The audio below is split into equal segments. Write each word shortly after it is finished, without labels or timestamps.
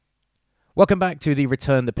Welcome back to the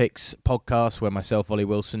Return the Picks podcast, where myself, Ollie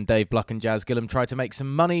Wilson, Dave Bluck and Jazz Gillum try to make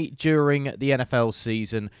some money during the NFL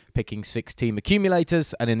season, picking 6-team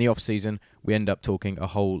accumulators, and in the off-season, we end up talking a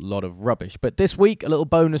whole lot of rubbish. But this week, a little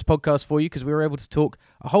bonus podcast for you, because we were able to talk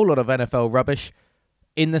a whole lot of NFL rubbish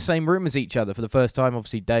in the same room as each other for the first time.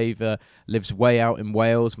 Obviously, Dave lives way out in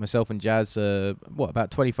Wales. Myself and Jazz,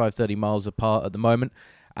 about 25, 30 miles apart at the moment.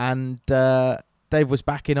 And Dave was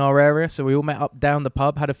back in our area, so we all met up down the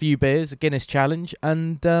pub, had a few beers, a Guinness challenge,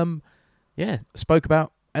 and spoke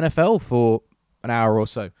about NFL for an hour or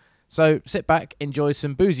so. So sit back, enjoy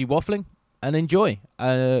some boozy waffling, and enjoy.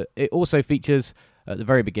 It also features, at the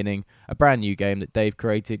very beginning, a brand new game that Dave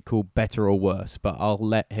created called Better or Worse, but I'll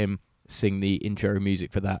let him sing the intro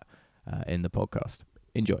music for that in the podcast.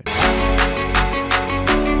 Enjoy.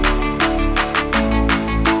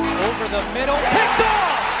 Over the middle, picked off!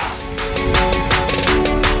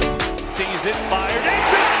 Sees it, fired,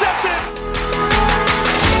 intercepted!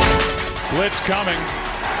 Blitz coming.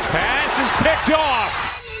 Pass is picked off!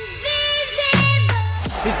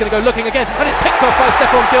 He's going to go looking again, and it's picked off by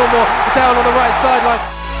Stephon Gilmore down on the right sideline.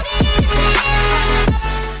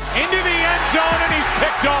 Into the end zone, and he's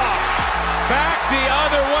picked off! Back the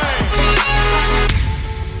other way!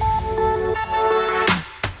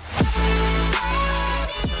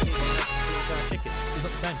 It's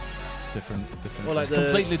not the same. Different. Well, like it's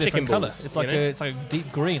completely different balls, colour. It's like it's like a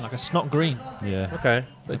deep green, like a snot green. Yeah. Okay.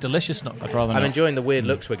 A delicious snot green. I'd rather I'm not. enjoying the weird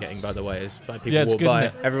looks we're getting, by the way, as like people it's walk good, by.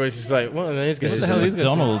 isn't it? Everybody's just like, what is This is the hell the are these guys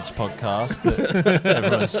doing? McDonald's podcast that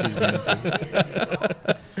everyone's choosing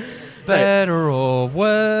into. Better or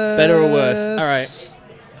worse? Better or worse? All right.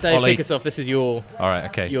 Dave, Ollie. kick us off. This is your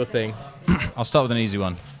Okay. your thing. I'll start with an easy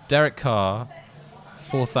one. Derek Carr,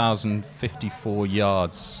 4,054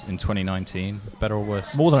 yards in 2019. Better or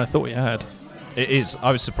worse? More than I thought we had. It is.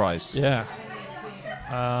 I was surprised. Yeah.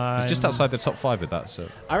 It's just outside the top 5 with that. So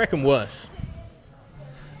I reckon worse,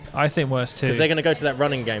 I think worse too. because they're going to go to that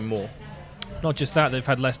running game more. Not just that, they've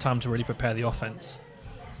had less time to really prepare the offense.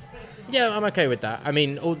 Yeah, I'm okay with that. I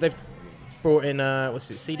mean, they've brought in,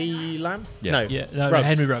 CD Lamb? Yeah. No, Ruggs.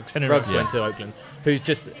 Henry Ruggs. Ruggs went to Oakland, who's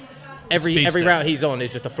just every Speedster. route he's on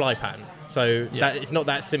is just a fly pattern. So Yeah. that it's not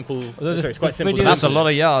that simple. Although Sorry, it's quite the simple. video to that's a do. lot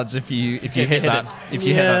of yards if you hit hit that. it. If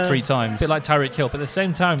you hit that Yeah. 3 A times. bit like Tyreek Hill, but at the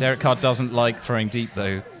same time, Derek Carr doesn't like throwing deep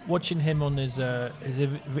though. watching him on his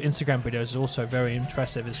Instagram videos is also very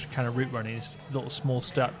impressive. His kind of route running, his little small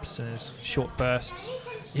steps and his short bursts.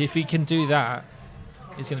 If he can do that,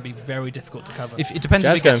 it's going to be very difficult to cover. If it depends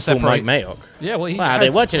Jazz if he going gets full Mike separated. Mayock. Yeah, well, he Wow, has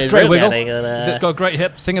they're watching his great route wiggle. running. He's got great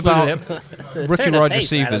hips. Thing fluid about hips. rookie wide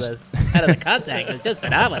receivers. out of the contact is just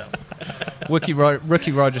phenomenal. Rookie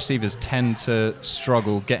wide receivers tend to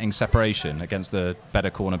struggle getting separation against the better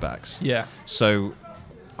cornerbacks. Yeah. So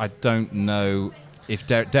I don't know if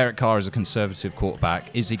Derek Carr is a conservative quarterback.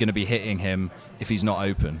 Is he going to be hitting him if he's not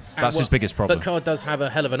open? That's his biggest problem. But Carr does have a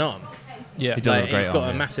hell of an arm. Yeah. He does have a great he's got arm,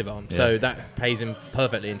 a yeah. massive arm, Yeah. so that pays him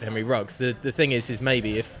perfectly into Henry Ruggs. The thing is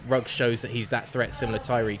maybe if Ruggs shows that he's that threat similar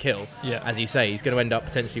to Tyreek Hill, Yeah. as you say, he's going to end up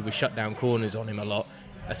potentially with shutdown corners on him a lot,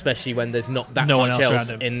 especially when there's not that No one much else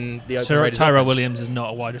else around him. in the Oakland Raiders Tyrell offense. Williams is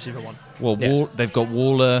not a wide receiver one. Well, Yeah. they've got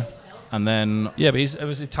Waller, and then Yeah, but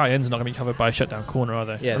obviously tight ends not going to be covered by a shutdown corner, are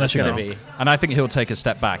they? Yeah, Unless that's you're going to going be. and I think he'll take a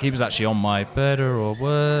step back. He was actually on my better or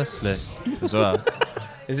worse list as well.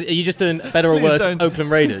 Are you just doing better or Please worse don't. Oakland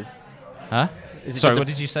Raiders? Huh? Is it Sorry, just what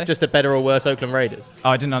did you say? Just a better or worse Oakland Raiders?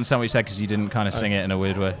 Oh, I didn't understand what you said because you didn't kind of sing it in a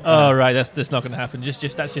weird way. Oh, right. That's not going to happen. Just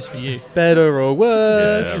that's just for you. Better or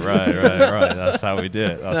worse? Yeah, right. That's how we do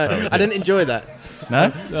it. That's how we No, do I didn't enjoy that. it.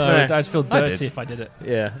 No? I'd feel I dirty did. if I did it.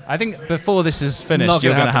 Yeah. I think before this is finished, Not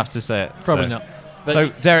you're gonna going to happen. have to say it. Probably so. not. But So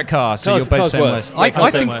Derek Carr, so Carr's- you're both Carr's saying worse. worse. Yeah,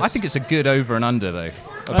 Carr's saying I worse. think it's a good over and under though.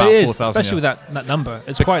 Oh, About it is, 4,000 especially yards. with that number.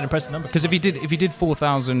 It's quite an impressive number. Because if he did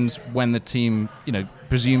 4,000 when the team,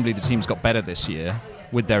 presumably the team's got better this year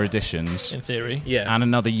with their additions, in theory. Yeah. and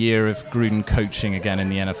another year of Gruden coaching again in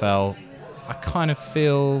the NFL, I kind of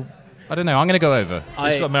feel, I don't know, I'm going to go over.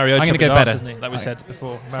 He's got Mariota I'm gonna up his go arse, better. doesn't he? Like we I- said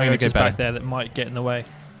before. gonna go Mariota's better. back there that might get in the way.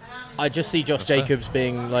 I just see Josh fair. Jacobs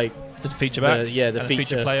being like The feature back. the and a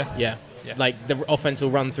feature player. Yeah. Yeah. Like the offense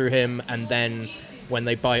will run through him, and then when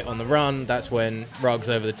they bite on the run, that's when Ruggs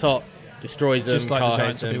over the top destroys them. Just like Carr the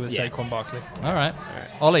Giants hits will do him. with Saquon Barkley. All right.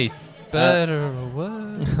 Ollie, better or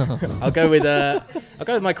worse? I'll go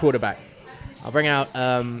with my quarterback. I'll bring out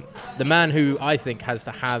the man who I think has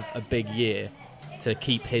to have a big year to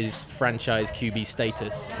keep his franchise QB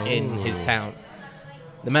status in his town.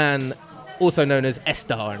 The man, also known as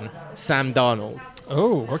S-Darn, Sam Darnold.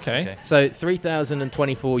 Oh, okay. So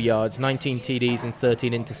 3,024 yards, 19 TDs and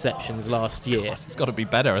 13 interceptions last year. God, it's got to be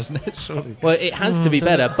better, hasn't it? Surely. Well, it has to be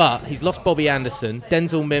better, but he's lost Bobby Anderson.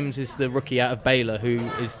 Denzel Mims is the rookie out of Baylor, who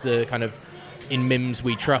is the kind of in Mims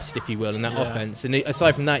we trust, if you will, in that offense. And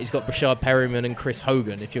aside from that, he's got Brashard Perryman and Chris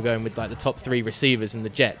Hogan, if you're going with like the top 3 receivers in the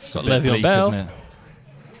Jets. It's a bit Le'Veon bleak, Bell. isn't it?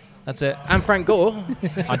 That's it. And Frank Gore.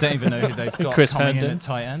 I don't even know who they've got Chris coming in Herndon. at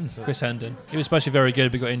tight end. Chris Herndon. He was supposed to be very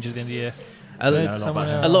good, but got injured at the end of the year.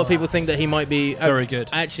 A lot of people think that he might be Very good.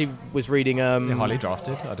 I actually was reading. Highly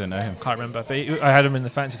drafted. I don't know him. Can't remember, but I had him in the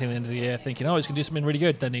fantasy team at the end of the year, thinking, he's going to do something really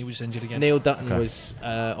good. Then he was injured again. Neil Dutton was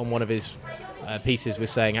on one of his pieces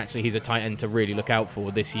was saying actually he's a tight end to really look out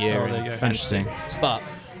for this year. Oh, there you go. Fantasy.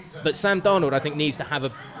 But Sam Darnold, I think, needs to have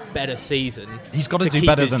a better season. He's got to do keep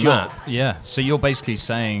better his than job. that. Yeah. So you're basically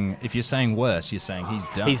saying, if you're saying worse, you're saying he's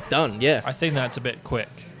done. He's done, yeah. I think that's a bit quick.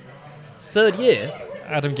 3rd year.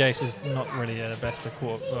 Adam Gase is not really the best of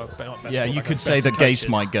yeah, you could say that Gase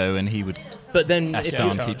might go and he would. But then if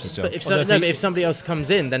Down keeps his job. But if, Although if somebody else comes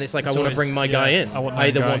in, then it's like I It's want to always- bring my yeah, guy in. I want I my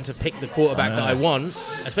either guy. want to pick the quarterback that I want,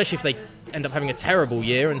 especially if they end up having a terrible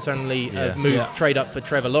year and suddenly trade up for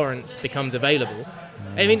Trevor Lawrence becomes available.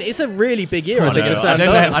 I mean, it's a really big year. I think. For Sam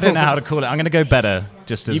Darnold. I don't know how to call it. I'm going to go better,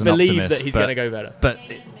 just as You an believe optimist. that he's going to go better. But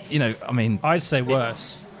I mean, I'd say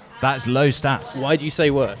worse. that's low stats. Why do you say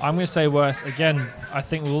worse? I'm going to say worse. Again, I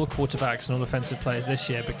think with all the quarterbacks and all offensive players this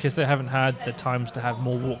year, because they haven't had the times to have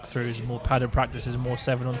more walkthroughs and more padded practices and more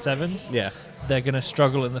 7-on-7s, Yeah. they're going to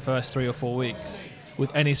struggle in the first 3 or 4 weeks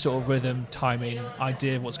with any sort of rhythm, timing,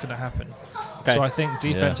 idea of what's going to happen. Okay. So I think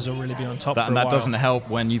defenses will really be on top for a And that while. doesn't help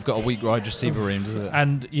when you've got a weak wide receiver room, does it?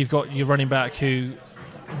 And you've got your running back who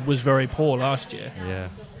was very poor last year. Yeah.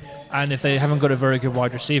 And if they haven't got a very good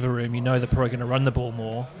wide receiver room, they're probably going to run the ball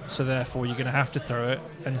more. So therefore, you're going to have to throw it.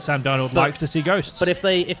 And Sam Darnold likes to see ghosts. But if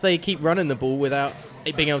they keep running the ball without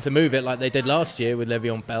it being able to move it like they did last year with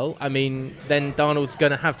Le'Veon Bell, I mean, then Darnold's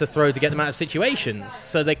going to have to throw to get them out of situations.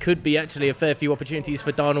 So there could be actually a fair few opportunities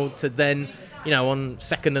for Darnold to then, on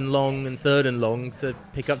 2nd and long and 3rd and long to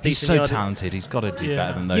pick up He's decent so yardage. talented. He's got to do Yeah.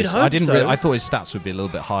 better than You'd those. hope I didn't. so. I thought his stats would be a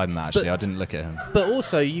little bit higher than that. Actually, I didn't look at him. But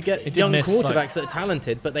also, you get did young miss, quarterbacks that are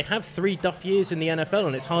talented, but they have 3 duff years in the NFL,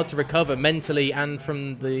 and it's hard to recover mentally and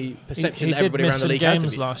from the perception he that did everybody miss around the some league has.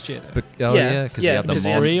 games last year, though. But, because Yeah, he had the because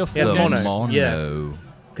he had 3 or 4 the games. mono. Yeah.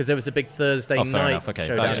 Because there was a big Thursday Oh, night fair enough. Okay,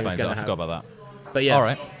 showdown that he was explains it. gonna I have. forgot about But that. yeah, All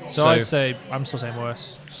right. So I'd say I'm still saying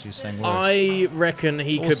worse. So you're saying worse. I reckon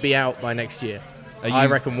he Also- could be out by next year. Are I you-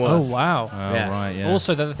 reckon worse. Oh, wow. Oh, Yeah. right. Yeah.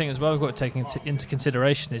 Also, the other thing as well we've got to take into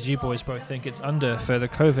consideration is you boys both think it's under for the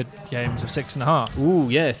COVID games of 6.5. Ooh,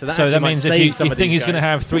 yeah. So that, So actually that might means save if you some of think these he's going to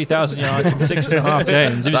guys. have 3,000 yards in 6.5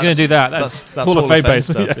 games, if he's going to do that, that's that's Hall of Fame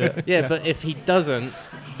based stuff. stuff. Yeah. Yeah, but if he doesn't,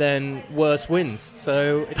 then worse wins.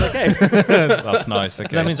 So it's okay. That's nice.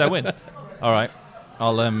 Okay. That means I win. All right.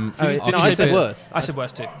 I'll Oh, did no, you I say said better? worse. I said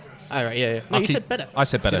worse too. All right, yeah. No, I'll you keep- said better. I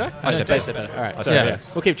said better. Did I? I said Jay better. said better. All right, I so said yeah. better.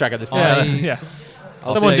 We'll keep track of this. Yeah, yeah.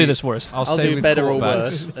 I'll Someone stay- do this for us. I'll I'll stay do with better or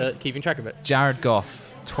quarterbacks. worse at keeping track of it. Jared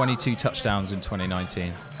Goff, 22 touchdowns in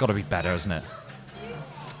 2019. Got to be better, isn't it?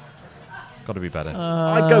 Got to be better.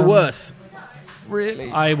 I'd go worse.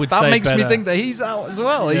 Really? I would That say makes me better. think that he's out as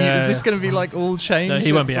well. Yeah. Is this going to be like all changed? No,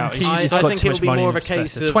 he won't be out. Keys? I He's got think too it'll much be money more of a in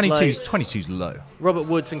case invested. of 22's low. Robert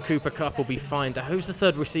Woods and Cooper Kupp will be fine. Who's the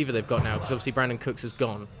 3rd receiver they've got now? Because obviously Brandon Cooks is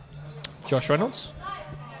gone. Josh Reynolds?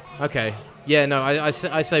 Okay. Yeah, no, I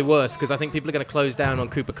say worse because I think people are going to close down on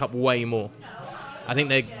Cooper Kupp way more. I think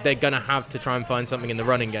they're going to have to try and find something in the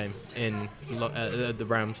running game in the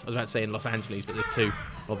Rams. I was about to say in Los Angeles, but there's 2,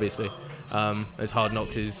 obviously. As Hard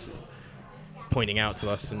Knocks is pointing out to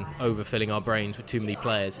us and overfilling our brains with too many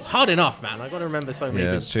players. It's hard enough, man. I've got to remember so many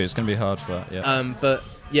Yeah, things. it's true. It's going to be hard for that. Yeah. But,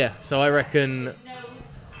 yeah, so I reckon...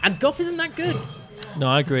 And Goff isn't that good. No,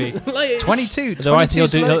 I agree. Like, 22. Though I think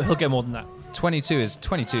 22's low. he'll get more than that. 22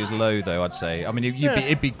 is low though. I'd say. I mean,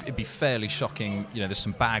 it'd be fairly shocking. There's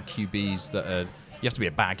some bad QBs that are. You have to be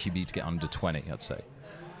a bad QB to get under 20. I'd say.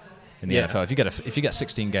 In the Yeah. NFL, if you get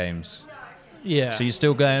 16 games, Yeah. so you're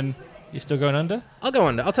still going. You're still going under? I'll go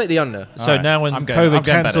under. I'll take the under. So Alright, now when I'm going COVID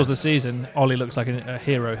better. cancels the season, Ollie looks like a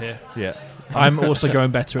hero here. Yeah. I'm also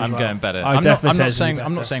going better as I'm well. going better. I I'm definitely not say saying. it's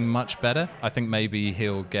I'm not better. saying much better. I think maybe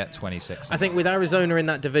he'll get 26. I think with Arizona in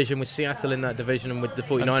that division, with Seattle in that division, and with the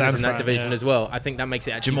 49ers San in that Fran, division yeah. as well, I think that makes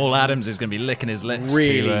it actually Jamal Adams is going to be licking his lips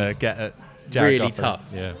Really, to get at Jared really Goff. tough.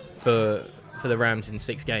 Yeah. for the Rams in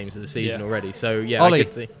 6 games of the season Yeah. already. So, yeah, Ollie. I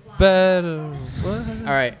could see. Better.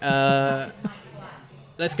 All right,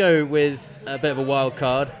 let's go with a bit of a wild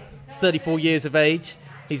card. He's 34 years of age.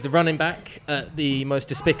 He's the running back at the most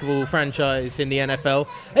despicable franchise in the NFL,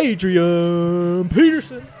 Adrian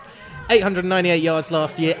Peterson. 898 yards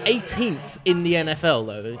last year, 18th in the NFL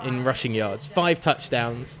though in rushing yards, 5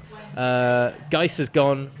 touchdowns. Geis has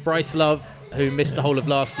gone. Bryce Love, who missed the whole of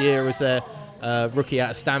last year, was their rookie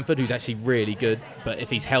out of Stanford, who's actually really good. But if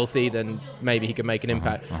he's healthy, then maybe he can make an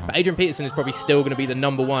impact. But Adrian Peterson is probably still going to be the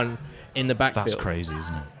number one in the backfield. That's crazy,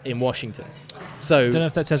 isn't it? In Washington. So I don't know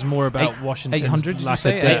if that says more about Washington's 800, did you lack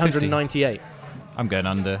say? of depth. 898. I'm going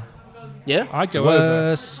under. Yeah? I'd go over.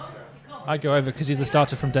 Worse. I'd go over because he's the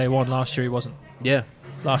starter from day one. Last year he wasn't. Yeah.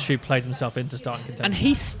 Last year he played himself into starting contention. And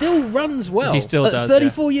he still runs well. He still At does,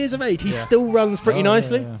 34 years of age, he still runs pretty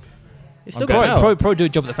nicely. He's still going Probably do a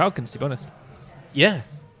job at the Falcons, to be honest. Yeah.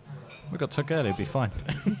 We got took early, it'd be fine.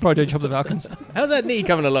 Probably do a job at the Falcons. How's that knee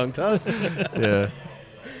coming along, Tom? Yeah.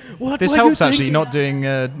 What This were you helps actually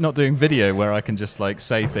thinking? not doing video where I can just like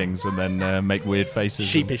say things and then make weird faces. and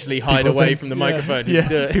Sheepishly hide people away think- from the Yeah. microphone. Yeah, Just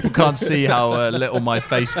do it. people can't see how little my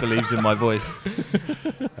face believes in my voice.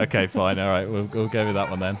 Okay, fine. All right, we'll go with that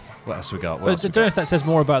one then. What else we got? What But else I we don't know got? if that says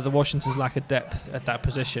more about the Washington's lack of depth at that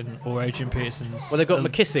position or Adrian Peterson's. Well, they've got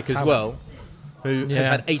McKissick as talent. well, who has Yeah,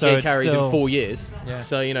 had 88 so it's carries still- in 4 years. Yeah.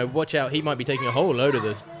 So, watch out. He might be taking a whole load of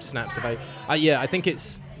the snaps away. I think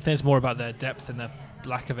it's... I think it's more about their depth and their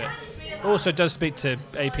lack of it. Also, it does speak to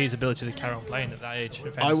AP's ability to carry on playing at that age.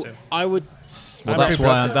 In fairness to him. I would... Well,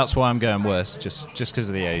 that's why I'm going worse, just because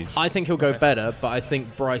of the age. I think he'll go better, but I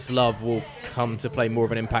think Bryce Love will come to play more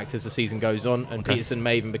of an impact as the season goes on, and Peterson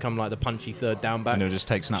may even become like the punchy third down back. And he'll just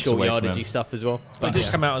take snaps short away from yardagey him. stuff as well. But he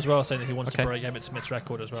did come out as well saying that he wants Okay. to break Emmitt Smith's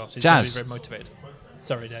record as well. So he's Jazz. going to be very motivated.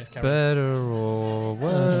 Sorry, Dave. Carry on. Better or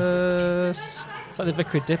worse? It's like the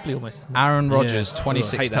Vicar of Dipley almost. Isn't it? Aaron Rodgers, Yeah.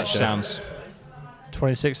 26 Hate that show. touchdowns.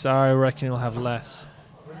 26. I reckon he'll have less.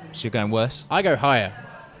 So you're going worse? I go higher.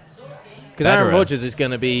 Because Better. Aaron Rodgers is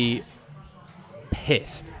going to be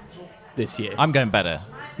pissed this year. I'm going better.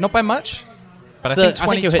 Not by much, but I Thir- think I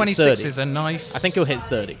think he'll hit 26 30. is a nice... I think he'll hit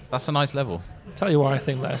 30. That's a nice level. Tell you why I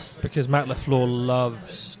think less. Because Matt LaFleur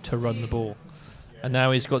loves to run the ball. And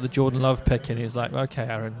now he's got the Jordan Love pick and he's like, okay,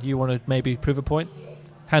 Aaron, you want to maybe prove a point?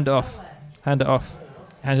 Hand it off. Hand it off.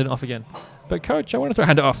 Hand it off again. But coach, I want to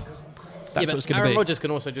hand it off. That's what it's going to Aaron be. Rodgers can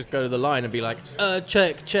also just go to the line and be like,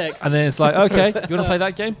 check. And then it's like, okay, you want to play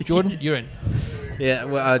that game? Jordan, you're in. Yeah,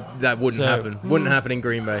 well, that wouldn't So- happen. Wouldn't happen in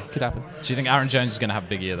Green Bay. Could happen. Do you think Aaron Jones is going to have a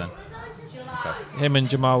big year then? Him and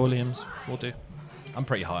Jamal Williams will do. I'm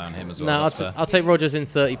pretty high on him as well. No, that's fair. I'll take Rodgers in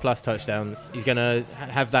 30-plus touchdowns. He's going to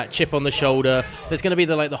have that chip on the shoulder. There's going to be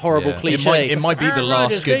the horrible Yeah. cliche. It might be the Aaron last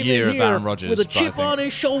Rodgers good came year in of here Aaron Rodgers, with a but I chip think- on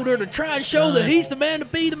his shoulder to try and show that he's the man to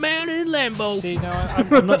be the man in Lambeau. See, no,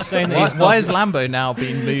 I'm not saying that he's Why not. is Lambeau now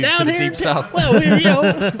being moved Down to the here deep in south? Well,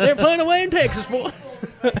 they're playing away in Texas, boy.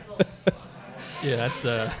 Yeah, that's.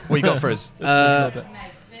 What you got for us? Uh, a little bit.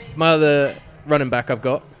 My other running back I've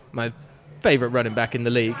got, my favourite running back in the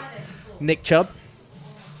league, Nick Chubb,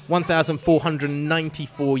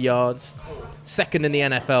 1,494 yards, second in the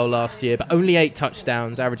NFL last year, but only 8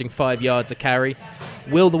 touchdowns, averaging 5 yards a carry.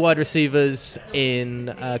 Will the wide receivers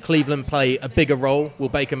in Cleveland play a bigger role? Will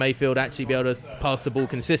Baker Mayfield actually be able to pass the ball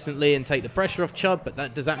consistently and take the pressure off Chubb?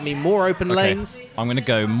 But does that mean more open lanes? I'm going to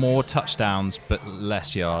go more touchdowns but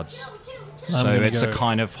less yards. I'm So gonna it's a go-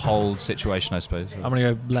 kind of hold situation, I suppose. I'm going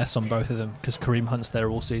to go less on both of them because Kareem Hunt's there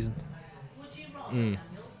all season. You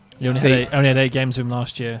only See- had 8 games with him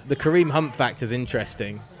last year. The Kareem Hunt factor is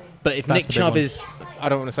interesting. But if That's Nick the big Chubb one. is, I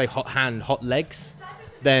don't want to say hot hand, hot legs,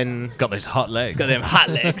 then Got those hot legs. got them hot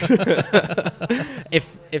legs.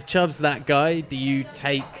 if Chubb's that guy, do you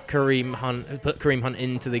take put Kareem Hunt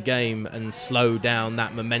into the game and slow down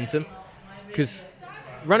that momentum? Because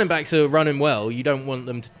running backs who are running well, you don't want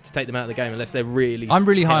them to take them out of the game unless they're really. I'm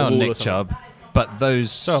really hit high a on wall or Nick something. Chubb, but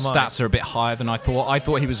those So am I. stats are a bit higher than I thought. I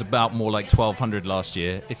thought he was about more like 1,200 last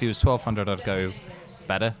year. If he was 1,200, I'd go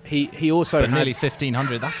better. He also But had nearly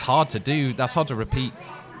 1,500, that's hard to do. That's hard to repeat.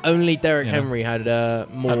 only Derrick Yeah. Henry had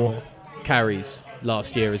more more. carries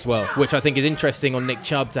last year as well, which I think is interesting on Nick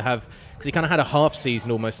Chubb to have, because he kind of had a half season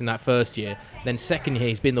almost in that first year. Then second year,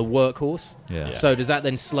 he's been the workhorse. Yeah. So does that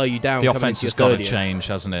then slow you down? The coming offense into has your got to third year? change,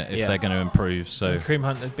 hasn't it, if Yeah. they're going to improve. So Kareem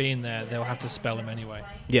Hunt had been there, they'll have to spell him anyway.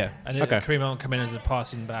 Yeah. And Okay. Kareem Hunt come in as a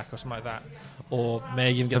passing back or something like that. Or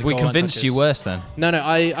may even get have the we goal line convinced touches. you worse then? No,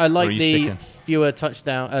 I like are you the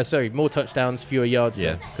sticking? more touchdowns, fewer yards.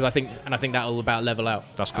 Yeah. Because I think that'll about level out.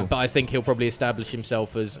 That's cool. But I think he'll probably establish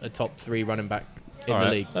himself as a top 3 running back in All the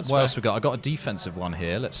right. league. That's what fair. else we got? I got a defensive one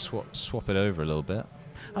here. Let's swap it over a little bit.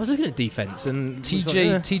 I was looking at defense and was like,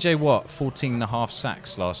 TJ Watt, 14.5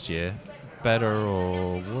 sacks last year. Better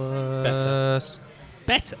or worse?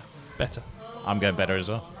 better. Better. I'm going better as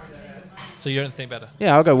well. So you don't think better?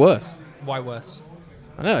 Yeah, I'll go worse. Why worse?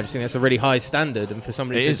 I know. I just think that's a really high standard, and for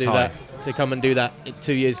somebody It to is do high. that, to come and do that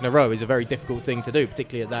 2 years in a row, is a very difficult thing to do,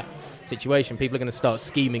 particularly at that situation. People are going to start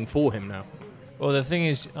scheming for him now. Well, the thing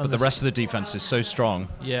is, But the rest of the defense is so strong.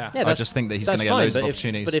 yeah, I just think that he's going to get loads of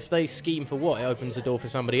opportunities. But if they scheme for what, it opens the door for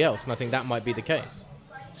somebody else, and I think that might be the case.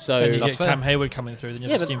 So then you That's get fair. Cam Hayward coming through, then you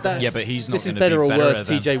Yeah, have to but scheme for that's- him. Yeah, but he's not this is gonna better be or better worse,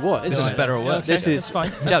 than- TJ Watt. This isn't is it? better or worse. This Okay, is that's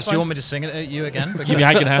fine. Jazz, do you want me to sing it at you again? You're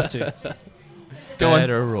going to have to. Go on.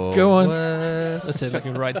 Better or Go on. worse? That's it,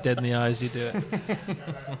 looking right dead in the eyes, you do it.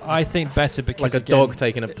 I think better because like a again, dog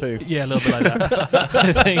taking a poo. Yeah, a little bit like that.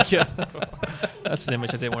 I think that's an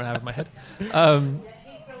image I didn't want to have in my head.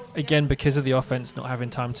 Again, because of the offense not having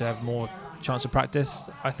time to have more chance of practice,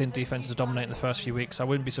 I think defenses dominate in the first few weeks. I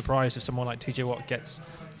wouldn't be surprised if someone like TJ Watt gets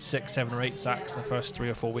 6, 7, or 8 sacks in the first 3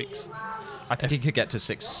 or 4 weeks. I think he could get to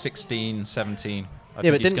 16, 17. I Yeah,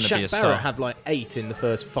 think but he's didn't going to be a Shaq star. Barrett have like 8 in the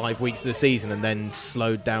first 5 weeks of the season and then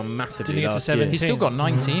slowed down massively Didn't he get to last year? 17? He's still got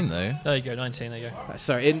 19 though. There you go, 19. There you go.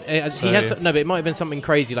 Sorry, he So- had some, no, but it might have been something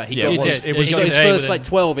crazy. Like he Yeah, got it what, was- did. it was he got got his to A first with like him.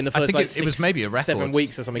 12 in the I first think like it was maybe a 7 record.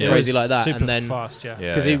 weeks or something It crazy was like that, super and then fast, yeah.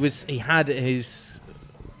 Yeah, because he had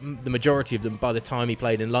the majority of them by the time he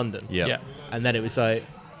played in London. Yeah. Yeah. And then it was like,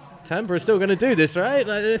 Tampa are still going to do this, right?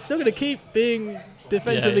 Like they're still going to keep being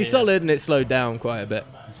defensively Yeah. solid, and it slowed down quite a bit.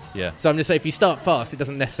 Yeah. So I'm just saying, if you start fast, it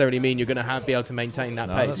doesn't necessarily mean you're going to be able to maintain that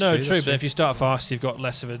No, pace. that's No, true, true, that's but if you start fast, you've got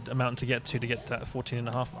less of an amount to get that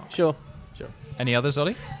 14.5 mark. Sure. Any others,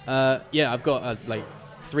 Ollie? Yeah, I've got like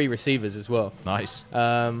 3 receivers as well. Nice.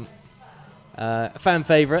 Fan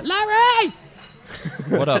favorite, Larry.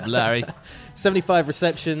 What up, Larry? 75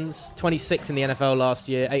 receptions, 26 in the NFL last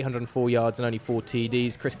year, 804 yards and only 4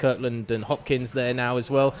 TDs. Chris Kirkland and Hopkins there now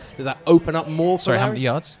as well. Does that open up more for Sorry, how Larry? many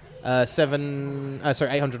yards?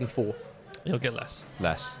 804. You'll get less.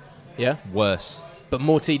 Less. Yeah, Worse. but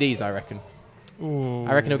more TDs, I reckon. Ooh.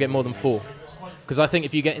 I reckon he'll get more than 4. Because I think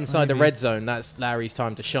if you get inside the Maybe. red zone, that's Larry's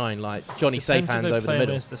time to shine. Like Johnny Depends Safe if hands they over play the him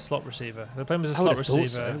middle. as the slot receiver. If they play him as a I would slot have thought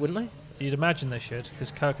receiver, so, wouldn't they? you'd imagine they should,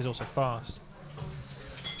 because Kirk is also fast.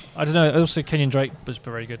 I don't know. Also, Kenyon Drake was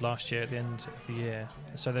very good last year at the end of the year.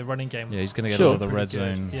 So their running game Yeah, he's going to get Sure. a lot of the pretty red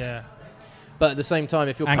good. zone. Yeah. But at the same time,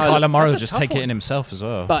 if you're And Kyler Murray will That's a just tough take it one. in himself as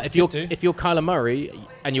well. But if Could do. you're Kyler Murray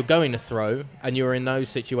and you're going to throw and you're in those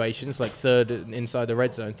situations like third inside the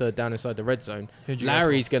red zone, third down inside the red zone, Who'd you go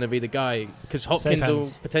Larry's going to be the guy because Safe Hopkins will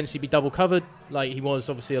hands. potentially be double covered like he was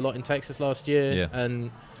obviously a lot in Texas last year. Yeah.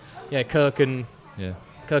 And yeah, Kirk and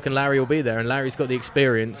Larry will be there, and Larry's got the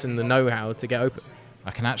experience and the know-how to get open.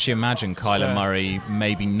 I can actually imagine Kyler fair. Murray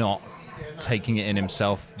maybe not taking it in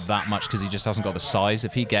himself that much because he just hasn't got the size.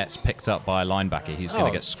 If he gets picked up by a linebacker, he's going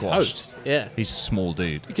to get squashed. Toast. Yeah. He's a small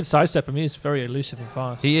dude. You can sidestep him. He's very elusive and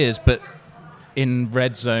fast. He is, but in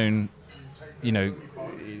red zone, you know,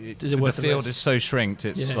 Is it the worth the field risk? is so shrinked.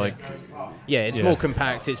 It's Yeah, like Yeah, it's Yeah. more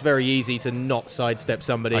compact. It's very easy to not sidestep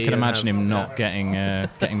somebody. I can and imagine have- him not getting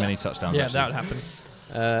many touchdowns. Yeah, actually. that would happen.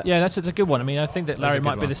 Uh, Yeah, that's a good one. I mean, I think that That's a Larry good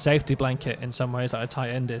might be one. the safety blanket in some ways, like a tight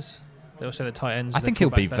end is. They also say the tight ends. I are the think he'll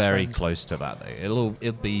be quarterback's best very friend. close to that though.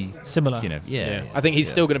 It'll be Similar. you know yeah. I think he's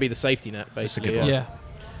Yeah. still going to be the safety net, That's a basically. good one. Yeah.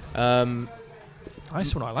 Um,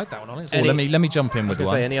 Nice one. I like that one. Honestly. Oh, Any- let me jump in I was with going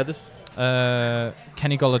to say one. any others?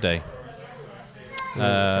 Kenny Golladay,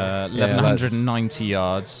 okay. 1190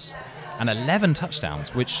 yards and 11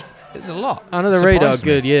 touchdowns, which is a lot. Under the radar, Surprised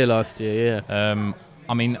me. good year last year. Yeah.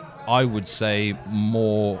 I mean, I would say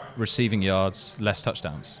more receiving yards, less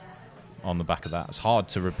touchdowns. On the back of that, it's hard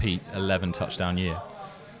to repeat 11 touchdown year.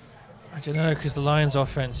 I don't know, because the Lions'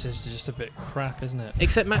 offense is just a bit crap, isn't it?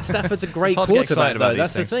 Except Matt Stafford's a great It's hard to get quarterback, excited about though.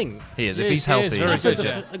 these That's things. the thing. He is. He If is- he's he is healthy, very he's good, good.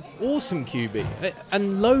 yeah. An awesome QB.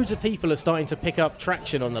 And loads of people are starting to pick up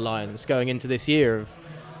traction on the Lions going into this year of,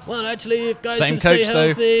 well, actually, if guys Same can stay coach, though.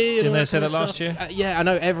 healthy... and Didn't all they that say kind of that last stuff. year? Yeah, I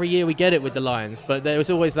know every year we get it with the Lions, but there was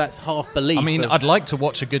always that half belief. I mean, of- I'd like to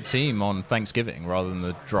watch a good team on Thanksgiving rather than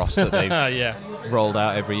the dross that they've yeah. rolled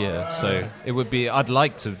out every year. So it would be. I'd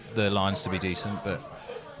like the Lions to be decent, but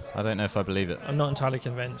I don't know if I believe it. I'm not entirely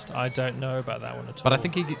convinced. I don't know about that one at all. But I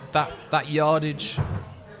think that yardage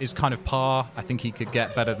is kind of par. I think he could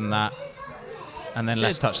get better than that, and then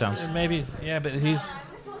less touchdowns. Maybe, yeah, but he's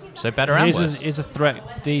So better and worse. he's a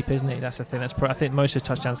threat deep, isn't he? That's the thing. I think most of his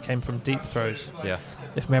touchdowns came from deep throws, Yeah,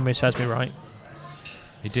 if memory serves me right.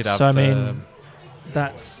 he did have. So I mean,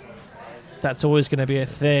 that's always going to be a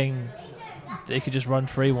thing. That you could just run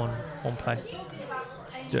free one play.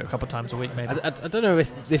 Do it a couple of times a week, maybe. I don't know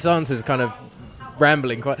if this answer's kind of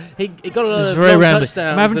rambling quite. He got a lot It's of very long rambling.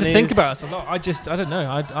 touchdowns. I'm having to and think he's- about it a lot. I don't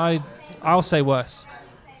know. I'll say worse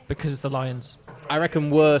because it's the Lions. I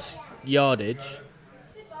reckon worse yardage,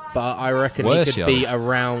 but I reckon Worse he could be yardage.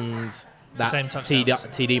 around that Same touchdowns.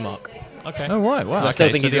 TD mark. Okay. Oh, right. Wow. I still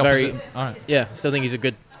Okay, think so he's the a very- opposite- All right. Yeah, still think he's a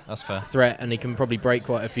good That's fair. threat, and he can probably break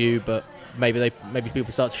quite a few. But maybe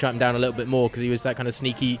people start to shut him down a little bit more because he was that kind of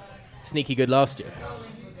sneaky good last year.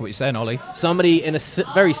 What are you saying, Ollie? Somebody in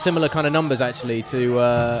very similar kind of numbers actually to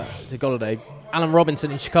Golladay, Allen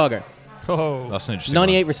Robinson in Chicago. Oh. That's an interesting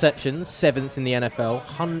 98 receptions, 7th in the NFL,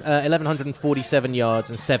 1,147 yards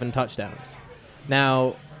and 7 touchdowns.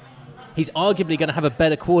 Now, he's arguably going to have a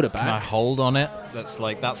better quarterback. Can I hold on it?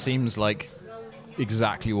 That seems like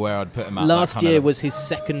exactly where I'd put him at. Last year was his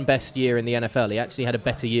second best year in the NFL. He actually had a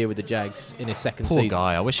better year with the Jags in his second Poor season.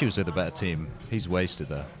 guy. I wish he was with a better team. He's wasted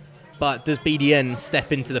there. But does BDN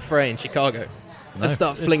step into the fray in Chicago and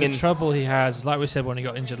start The flinging? trouble he has, like we said when he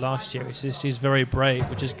got injured last year, is he's very brave,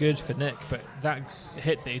 which is good for Nick. But that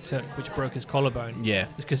hit that he took, which broke his collarbone, Yeah.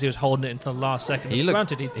 is because he was holding it until the last second.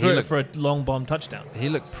 Granted, he he threw it looked- for a long bomb touchdown. He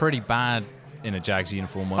looked pretty bad in a Jags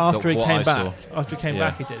uniform. After he what came I back, saw.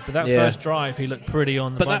 he did. But that Yeah. first drive, he looked pretty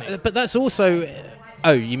on the money. But that's also.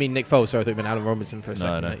 Oh, you mean Nick Foles? Sorry, I thought you meant Allen Robinson for a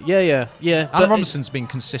second. No. Yeah. Alan But Robinson's been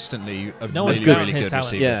consistently a No one's really, doubting really his good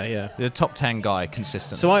talent. receiver. Yeah. The top 10 guy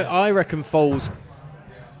consistently. So I reckon Foles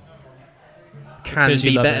can Because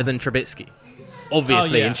you be love better him. than Trubisky,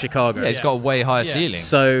 obviously, Oh, yeah. in Chicago. yeah, he's got a way higher Yeah. ceiling.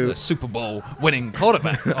 So- The Super Bowl winning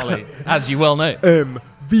quarterback, Ollie, as you well know.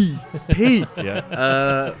 MVP.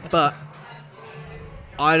 Yeah. But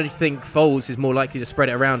I think Foles is more likely to spread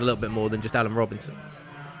it around a little bit more than just Allen Robinson.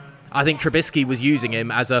 I think Trubisky was using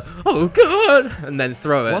him as a, oh, God, and then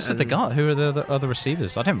throw it. What's it they got? Who are the other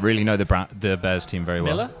receivers? I don't really know the Bears team very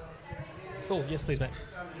well. Miller? Oh, yes, please, mate.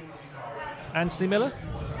 Anthony Miller?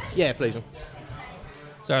 Yeah, please.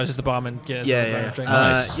 Sorry, I was just the barman getting us Yeah, a yeah. drink.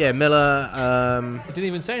 Nice. Yeah, Miller. He didn't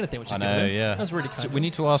even say anything, which is I good. know, of him. yeah. That's really kind. We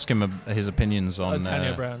need to ask him his opinions on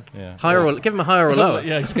Antonio Brown. Yeah. Higher or, give him a higher or lower.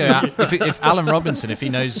 Yeah, Let's go. If Alan Robinson, if he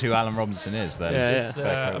knows who Alan Robinson is, then Yeah, It's,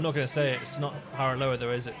 fair call. I'm not going to say it. It's not higher or lower,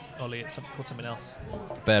 though, is it, Ollie? It's called something else.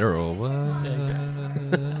 better or worse.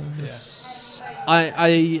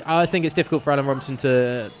 Yeah. I think it's difficult for Allen Robinson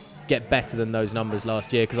to get better than those numbers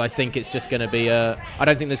last year because I think it's just going to be I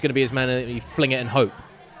don't think there's going to be as many fling it and hope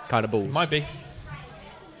kind of balls. Might be.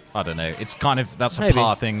 I don't know. It's kind of that's a Maybe.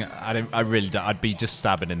 par thing. I really don't. I'd be just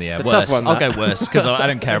stabbing in the air. It's a tough Worse. one, I'll that. go worse because I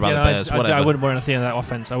don't care about You the know, Bears. I Whatever. wouldn't worry anything in that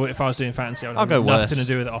offense. If I was doing fantasy, I would I'll have go nothing worse. to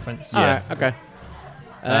do with the offense. All right, okay.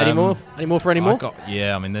 Any more? Any more for any more?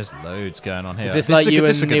 Yeah, I mean, there's loads going on here. Is this like a you good-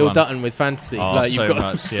 this is and a good Neil one. Dutton with fantasy? Oh, like so you've got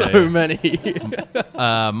much, yeah, so yeah.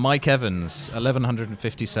 many. Mike Evans,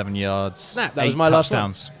 1,157 yards, Snap, that 8 was my last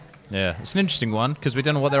one. touchdowns. Yeah, it's an interesting one because we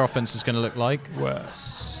don't know what their offense is going to look like.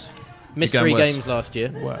 Worse. Missed You're 3 going worse. games last year.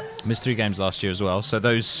 Worse. Missed 3 games last year as well, so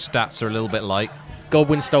those stats are a little bit light.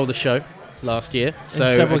 Godwin stole the show last year. So In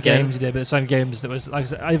several again, games he did, but some games that was like I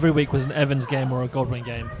said, every week was an Evans game or a Godwin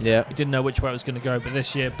game. Yeah. You didn't know which way it was going to go, but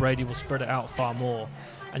this year Brady will spread it out far more,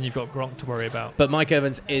 and you've got Gronk to worry about. But Mike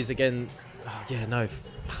Evans is again.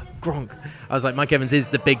 Gronk. I was like, Mike Evans is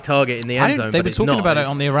the big target in the end zone. They but were it's talking not. about it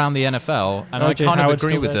It's- on the Around the NFL, and I O.J. kind of Howard's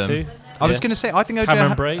agree still with there them. too. I was Yeah. going to say, I think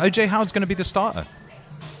Cameron Brate. OJ Howard's going to be the starter.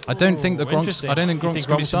 I don't think the Gronk's. interesting. I don't think You Gronk's think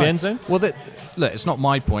going to be Gronk's will be end starting. zone? Well, look, it's not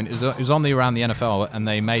my point. It was on the Around the NFL, and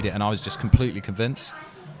they made it, and I was just completely convinced.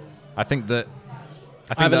 I think that.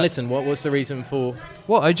 I haven't listened. What's the reason for?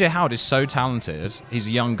 Well, OJ Howard is so talented. He's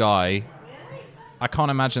a young guy. I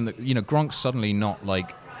can't imagine that Gronk's suddenly not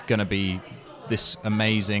like going to be this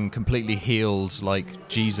amazing, completely healed like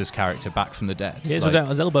Jesus character back from the dead. He is Like- without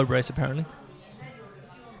his elbow brace apparently.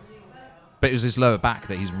 But it was his lower back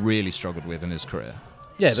that he's really struggled with in his career.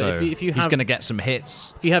 Yeah, but So if you he's have going to get some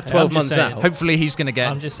hits. if you have Yeah, 12 I'm just months saying. out, Hopefully he's going to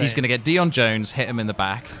I'm get just he's saying. going to get Deion Jones hit him in the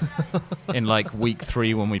back in like week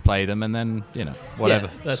 3 when we play them, and then whatever.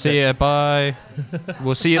 that's See it. ya, bye.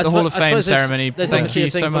 We'll see you at I the Hall of suppose Fame there's- ceremony. There's Thank obviously you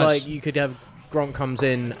a thing so for much. like you could have Gronk comes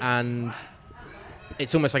in and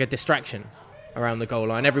it's almost like a distraction around the goal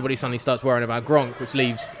line. Everybody suddenly starts worrying about Gronk, which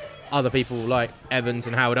leaves other people like Evans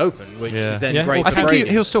and Howard open, which Yeah. is then Yeah. great I for think Brady.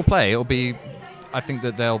 he'll still play. It'll be. I think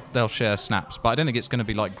that they'll share snaps, but I don't think it's going to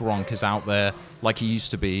be like Gronk is out there like he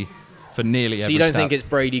used to be for nearly So every you don't snap. think it's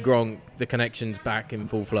Brady Gronk, the connection's back in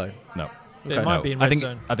full flow? No. It Okay. might No. be in I red think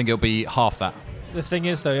zone. I think it'll be half that. The thing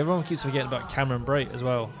is, though, everyone keeps forgetting about Cameron Brate as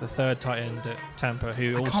well, the third tight end at Tampa,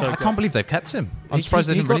 who I can't believe they've kept him. I'm surprised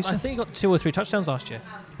they didn't release I him. think he got 2 or 3 touchdowns last year.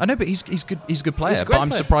 I know, but he's good. He's a good player. He's a But great I'm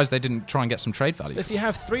player. surprised they didn't try and get some trade value. If you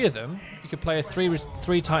have 3 of them, you could play a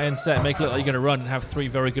three tight end set, make it look like you're going to run, and have 3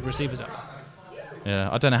 very good receivers out. Yeah,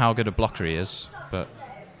 I don't know how good a blocker he is, but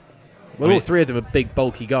Well, I mean- all 3 of them are big,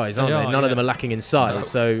 bulky guys, aren't They they? are, None of yeah. them are lacking in size, No.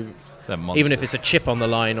 so they're monsters. even if it's a chip on the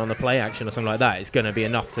line on the play action or something like that, it's going to be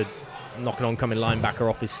enough to knock an oncoming linebacker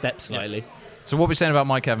off his step slightly. So what are we saying about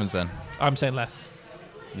Mike Evans then? I'm saying less.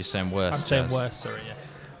 You're saying worse. I'm saying Jazz. worse. Sorry, yeah.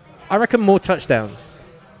 I reckon more touchdowns.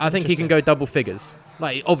 I think he can Interesting. go double figures.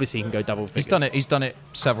 Like, obviously he can go double figures. He's done it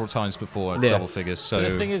several times before, Yeah. double figures. So But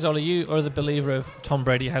the thing is, Ollie, you are the believer of Tom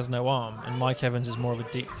Brady has no arm, and Mike Evans is more of a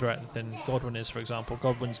deep threat than Godwin is, for example.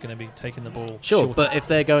 Godwin's going to be taking the ball Sure, shorter. but if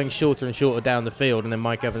they're going shorter and shorter down the field, and then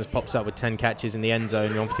Mike Evans pops up with 10 catches in the end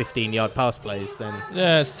zone on 15-yard pass plays, then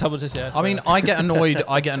yeah, it's double digits. Yeah, I mean, I get annoyed.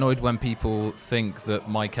 I get annoyed when people think that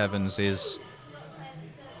Mike Evans is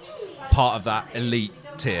part of that elite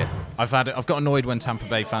tier. I've got annoyed when Tampa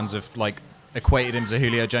Bay fans have like equated him to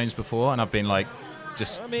Julio Jones before, and I've been like,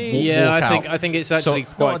 just I mean- walk out. I think it's actually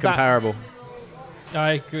not quite that- comparable.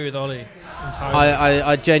 I agree with Ollie entirely.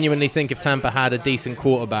 I genuinely think if Tampa had a decent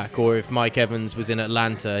quarterback, or if Mike Evans was in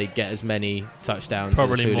Atlanta, he'd get as many touchdowns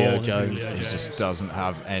Probably as Julio more than Jones. Julio He Jones. just doesn't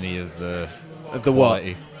have any of the Of the what?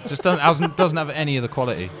 quality. Just doesn't have any of the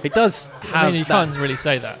quality. He does have I mean, you that can't really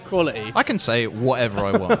say that. quality. I can say whatever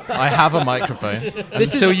I want. I have a microphone.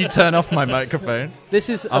 This Until is- you turn off my microphone, This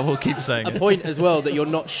is I will keep saying a it. point as well that you're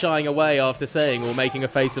not shying away after saying or making a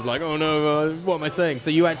face of like, oh no, what am I saying? So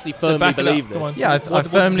you actually firmly back it up, believe come this. on. Yeah, I What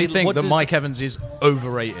does firmly he- think what that does- Mike Evans is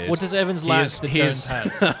overrated. What does Evans He lack is- that he Jones is-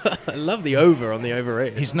 has? I love the over on the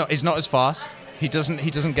overrated. He's not as fast. He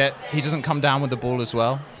doesn't come down with the ball as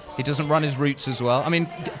well. He doesn't run his routes as well. I mean,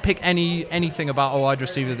 pick anything about a wide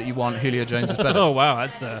receiver that you want. Julio Jones is better. Oh wow,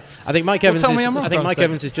 that's I think Mike Evans. tell Is, me I'm I wrong. think Strong Mike statement.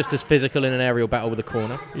 Evans is just as physical in an aerial battle with a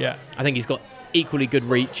corner. yeah. I think he's got equally good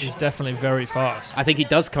reach. He's definitely very fast. I think he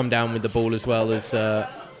does come down with the ball as well as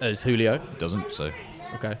Julio. Doesn't so.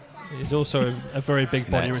 Okay. He's also a very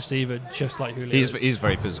big body Nice. receiver, just like Julio. He's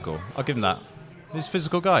very physical. I'll give him that. He's a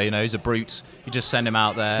physical guy. You know, he's a brute. You just send him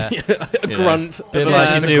out there. A grunt. Bit of like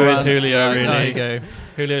a you lad. do with Grunt. Julio, There you really. go.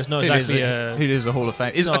 Julio's not exactly a... Julio's a Hall of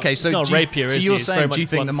Fame. It's not- Okay, it's so not do you- rapier, so is he? you're It's very saying, much do you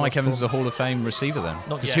think that blunt Mike force Evans is a form. Hall of Fame receiver then?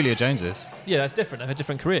 Not Because yet. Julio Jones is. Yeah, that's different. They have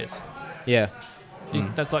different careers. Yeah.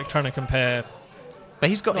 That's like trying to compare... But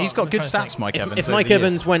he's got I'm good trying to stats, think. Mike Evans. If over Mike the years.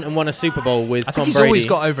 Evans went and won a Super Bowl with I Tom think he's Brady, always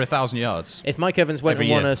got over 1,000 yards. if Mike Evans went every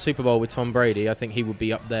and won year. a Super Bowl with Tom Brady, I think he would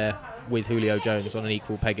be up there with Julio Jones on an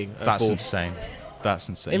equal pegging. at That's four. insane. That's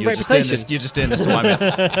insane. In You're just doing reputation. this. You're just doing this to wind me up.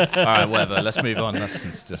 All right, whatever. Let's move on. That's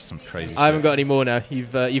just some crazy. I haven't shit. got any more now.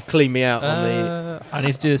 You've cleaned me out on the. I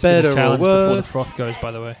need to do this Better Guinness or challenge before the worse? froth goes,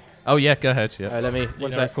 by the way. Oh yeah, go ahead. Yeah. Let me. You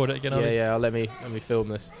One know, sec. record it again, Yeah, Ollie? yeah. Let me film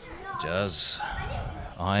this. Jazz.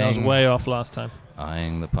 Sounds way off last time.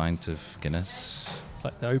 Eyeing the pint of Guinness. It's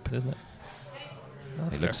like the open, isn't it?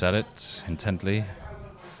 That's He fair. looks at it intently. Here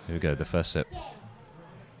we go. The first sip.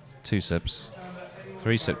 2 sips.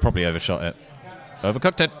 3 sips. Probably overshot it.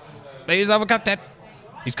 Overcooked it. He's overcooked it.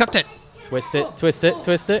 He's cooked it. Twist it. Twist it.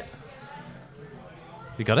 Twist it.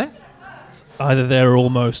 You got it? Either there or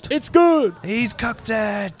almost. It's good. He's cooked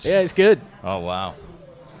it. Yeah, it's good. Oh wow.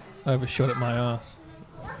 Overshot at my ass.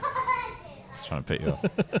 He's trying to pick you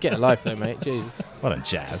up. Get a life though, mate. Jeez. What a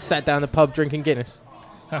jazz. Sat down the pub drinking Guinness.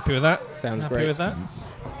 Happy with that? Sounds Happy great. with that?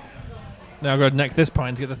 Now I've got to neck this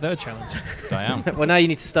pint to get the third challenge. I am. Well, now you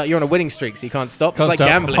need to start. You're on a winning streak, so you can't stop. Can't it's like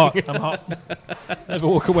stop. gambling. I'm hot. Never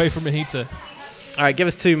walk away from a heater. All right, give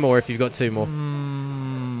us 2 more if you've got 2 more.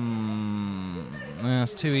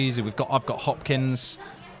 That's too easy. I've got Hopkins,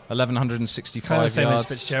 1,165 It's kind of the same as yards.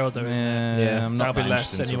 Fitzgerald, though, isn't it? Yeah. I'm not That'll be that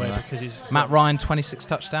less interested in anyway that. because he's... Matt Ryan, 26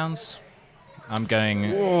 touchdowns. I'm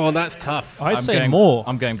going. Oh, that's tough. I'd I'm say going, more.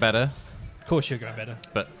 I'm going better, Of course you're going better.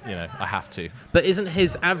 but you know I have to. But isn't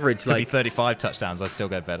his average Could be like 35 touchdowns. I still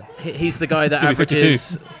go better. he's the guy that Could be 52.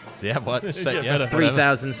 averages Yeah, what? So, Yeah, yeah, better. whatever.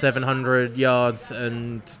 3,700 yards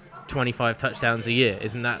and 25 touchdowns a year?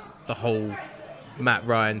 Isn't that the whole Matt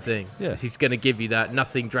Ryan thing? Yeah. He's going to give you that,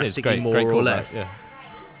 nothing Yeah, it's drastically great, more great or callback, less. Yeah.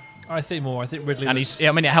 I think more. I think Ridley And looks- he's.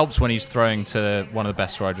 I mean, it helps when he's throwing to one of the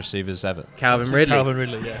best wide receivers ever. Calvin Ridley. Calvin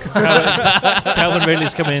Ridley, yeah. Calvin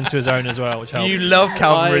Ridley's coming into his own as well, which helps. You love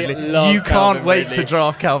Calvin I Ridley. love You can't Calvin wait Ridley. to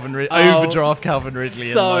draft Calvin Ridley. Oh, Overdraft Calvin Ridley.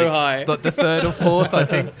 so in like high. The third or fourth, I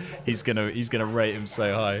think. He's gonna rate him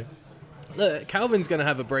so high. Look, Calvin's going to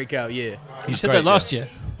have a breakout year. You said great, that last year.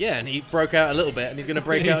 Yeah, and he broke out a little bit, and he's going to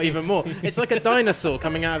break out even more. It's like a dinosaur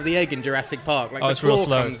coming out of the egg in Jurassic Park. Like Oh, the it's real claw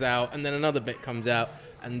slow. comes out, and then another bit comes out,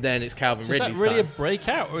 and then it's Calvin So is that Ridley's really a time.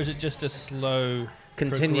 breakout, or is it just a slow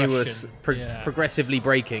Continuous, progression? Yeah. progressively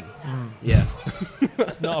breaking. Yeah.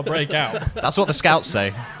 It's not a breakout. That's what the scouts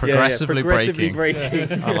say. Progressively, progressively breaking.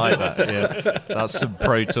 breaking. I like that. Yeah, that's some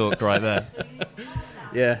pro talk right there.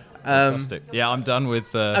 Yeah. Fantastic. Yeah, I'm done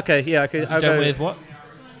with. Okay, yeah, I'll Done go with what?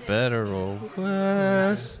 Better or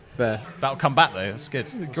worse. fair. That'll come back though. That's good.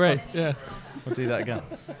 Great, yeah. We'll do that again.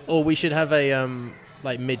 Or we should have a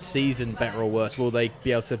like mid-season better or worse? Will they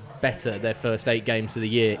be able to better their first 8 games of the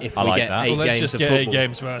year if I we like get that. 8 Well, let's games just of get football? 8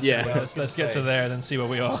 games first. Yeah. Yeah. Let's get to there and then see where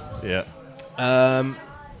we are. Yeah.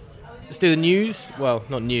 Let's do the news. Well,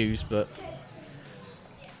 not news, but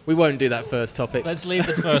we won't do that first topic. Let's leave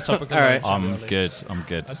the first topic. All right. I'm good.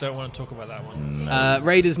 I don't want to talk about that one.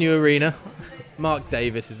 Raiders' new arena. Mark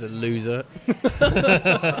Davis is a loser.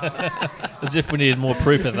 As if we needed more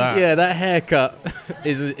proof of that. Yeah, that haircut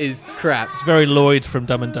is crap. It's very Lloyd from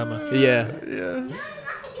Dumb and Dumber. Yeah.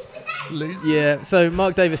 Yeah, so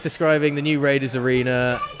Mark Davis describing the new Raiders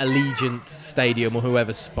arena, Allegiant Stadium, or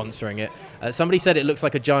whoever's sponsoring it. Somebody said it looks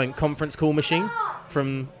like a giant conference call machine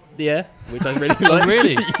from the air, which I really Oh, like.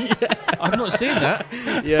 really? I've not seen that.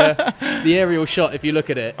 Yeah, the aerial shot, if you look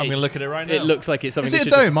at it, I'm going to look at it right now. it looks like it's something Is it a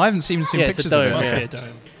that should dome? I haven't seen Yeah, it's a pictures dome, of it. Must yeah. be a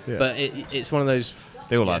dome. just, but it's one of those,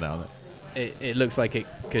 They all are now. it looks like it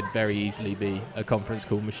could very easily be a conference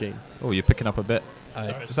call machine. Oh, you're picking up a bit. Sorry.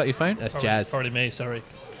 Is that your phone? That's Probably- jazz. Probably me, sorry.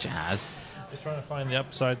 Jazz. Just trying to find the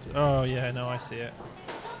upside. Oh, yeah, no, I see it.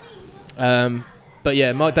 But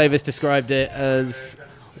yeah, Mark Davis described it as,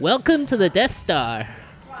 welcome to the Death Star.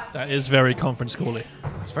 That is very conference call-y.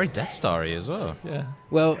 It's very Death Star-y as well. Yeah.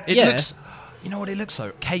 Well, It yeah. looks. You know what it looks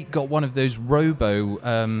like? Kate got one of those Robo.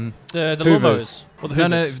 The Hoovers. lawnmowers. Or the No,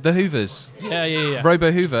 no, Hoovers. the Hoovers. Yeah.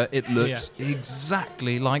 Robo Hoover. It looks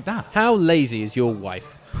exactly like that. How lazy is your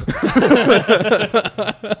wife?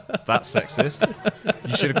 That's sexist.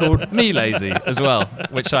 You should have called me lazy as well,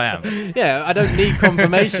 which I am. Yeah, I don't need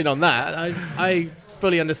confirmation on that. I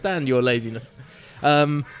fully understand your laziness.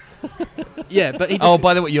 Yeah, but he just... Oh,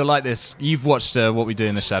 by the way, you're like this. You've watched What We Do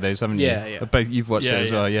in the Shadows, haven't you? Yeah, yeah. Both, you've watched Yeah, it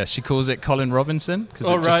as yeah. well, yeah. She calls it Colin Robinson. 'cause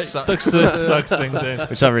All it right. just sucks, Sucks things in.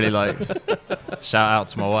 which I really like. Shout out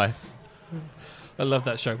to my wife. I love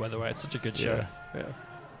that show, by the way. It's such a good show.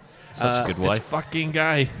 Such a good This wife. fucking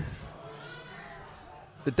guy.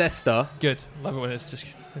 The Death Star. Good. Love it when it's just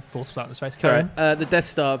it falls flat on his face. Sorry. The Death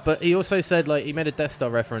Star, but he also said, like, he made a Death Star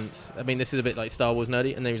reference. I mean, this is a bit like Star Wars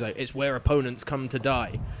nerdy, and then he was like, it's where opponents come to die.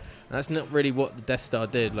 And that's not really what the Death Star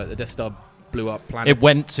did. Like, the Death Star blew up planets. It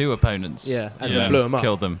went to opponents. Yeah, and Yeah. then blew them up.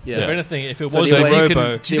 Killed them. Yeah. So if anything, if it So was the a away-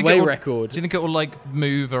 Robo, The away record. Do you think it will like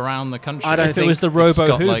move around the country? I don't if it was the It's Robo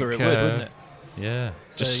got, Hoover, like, it would, wouldn't it? Yeah.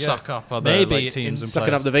 So Just yeah. suck up other Maybe like, teams in and sucking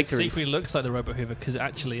players. up the victories. Secretly looks like the Robo Hoover because it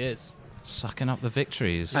actually is. Sucking up the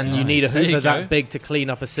victories. And Nice. you need a There you Hoover go. that big to clean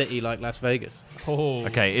up a city like Las Vegas. Oh.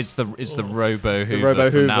 Okay, it's the Robo Hoover Robo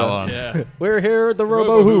from Hoover. now on. Yeah. We're here at the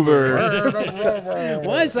Robo Robo Hoover.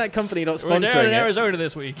 Why is that company not We're down in sponsoring it? Arizona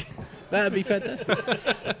this week. That'd be fantastic.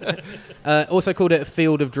 Also called it a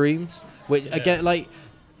Field of Dreams, which again, like,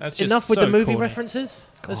 That's just enough with so the movie corny. references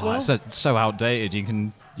as well. It's so outdated.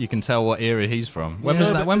 You can tell what era he's from. When Yeah,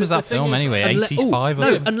 was but that? When was the that thing film is, anyway? Unle- 85 ooh, or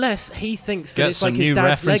no, something. unless he thinks Get that it's like some his new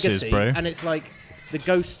dad's references, legacy, bro. and it's like the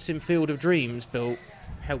ghosts in Field of Dreams built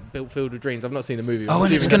Field of Dreams. I've not seen the movie. Oh, I'm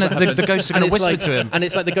and it's assuming gonna that's what the happened. ghosts are And gonna it's whisper like- to him. and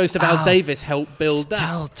it's like the ghost of Al Oh. Davis helped build that.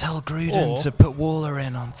 Tell Gruden Or- to put Waller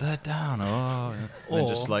in on third down. Oh, and then Or-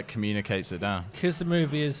 just like communicates it down. Because the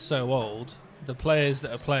movie is so old, the players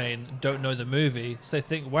that are playing don't know the movie, so they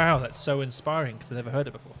think, wow, that's so inspiring because they've never heard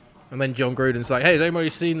it before. And then John Gruden's like, "Hey, has anybody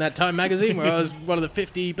seen that Time magazine where I was one of the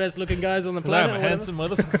 50 best-looking guys on the Because I'm planet?" a or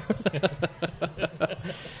whatever?" handsome motherfucker.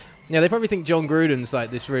 Yeah, they probably think John Gruden's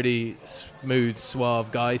like this really smooth, suave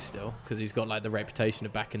guy still, because he's got like the reputation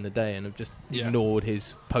of back in the day, and have just Yeah. ignored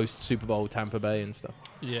his post Super Bowl Tampa Bay and stuff.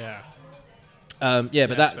 Yeah. Yeah,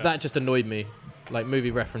 but that's fair. that just annoyed me, like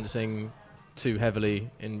movie referencing too heavily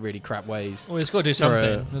in really crap ways. Well, it's got to do For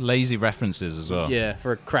a- something. Lazy references as well. Yeah,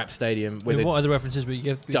 for a crap stadium I with mean, a what are the references we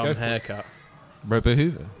go dumb for? haircut. Robo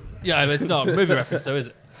Hoover. Yeah, but it's not a movie reference, though, is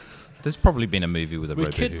it? There's probably been a movie with a We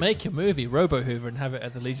Robo could Hoover. make a movie, Robo Hoover, and have it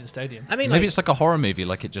at the Legion Stadium. I mean, Maybe like, it's like a horror movie,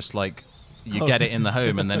 like it just like you Oh. get it in the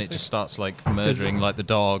home and then it just starts like murdering like the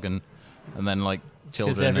dog and then like Because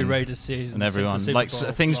children every and, Raiders season and since the everyone. Super Like,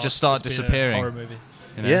 Bowl things just last start has been a disappearing. horror movie.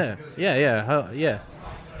 you know? yeah.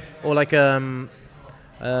 Or like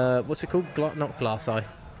what's it called? Not Glass Eye.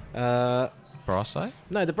 Brass Eye?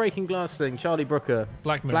 No, the Breaking Glass thing. Charlie Brooker.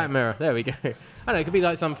 Black Mirror. Black Mirror. There we go. I don't know. It could be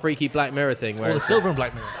like some freaky Black Mirror thing where Or the it's Silver and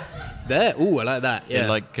Black Mirror. there. Ooh, I like that. Yeah, It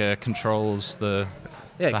like controls the.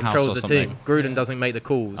 yeah. It the house controls or the team. something. Gruden doesn't make the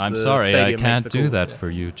calls. I'm the sorry, I stadium makes can't the do calls. that for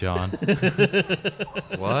you, John.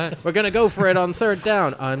 What? We're gonna go for it on third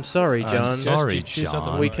down. I'm sorry, I'm John. sorry, Just choose John.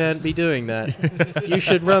 something We can't be doing that. You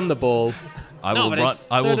should run the ball. I No, will but run. it's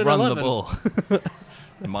I will third and run the 11. ball.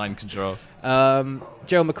 Mind control.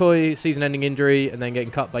 Joe McCoy, season-ending injury, and then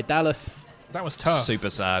getting cut by Dallas. That was tough. Super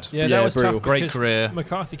sad. Yeah, Yeah, that was brutal. tough. Great because career.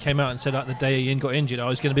 McCarthy came out and said like the day Ian got injured, I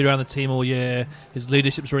was going to be around the team all year. His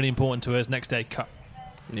leadership's really important to us. Next day, cut.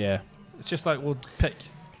 Yeah. It's just like, well, pick.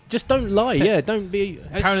 Just don't lie. Yeah, don't be. It's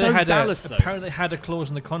Apparently, so they Dallas, though. apparently they had a clause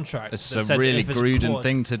in the contract. It's that a said really if it's a Gruden quad-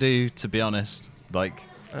 thing to do, to be honest. Like,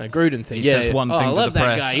 Gruden thing. He says one oh, thing I to love the that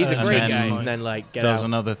press guy. He's a and great then guy. And then like get does out.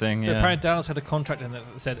 another thing. But Yeah. apparently Dallas had a contract in there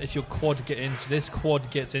that said if your quad get injured, this quad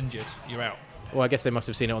gets injured, you're out. Well, I guess they must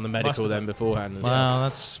have seen it on the medical then beforehand. As well. Well,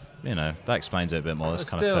 that's that explains it a bit more. That's But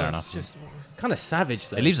kind of still, fair it's enough. just, Kind of savage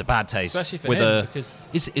though. It leaves a bad taste. especially for with him, because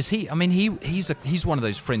is he? I mean, he's one of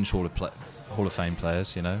those fringe Hall of Fame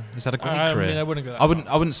players. You know, he's had a great career. I mean, I wouldn't go that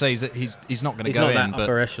I wouldn't say he's not going to He's go not in, that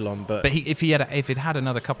upper echelon, but if he'd had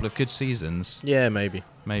another couple of good seasons, yeah, maybe.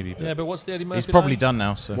 maybe. But Yeah, but what's the Eddie Murphy he's probably line? done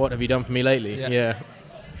now. So What have you done for me lately? Yeah. Yeah.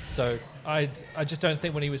 So I just don't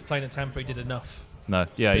think when he was playing at Tampa he did enough. no,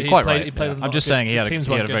 yeah, But you're he quite played- right. he played Yeah. with a I'm lot just of good- saying he had teams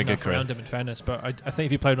a weren't very good good enough career. around him, in fairness. But I think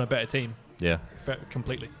if he played on a better team, Yeah.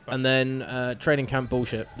 completely. But And then training camp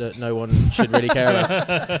bullshit that no one should really care about.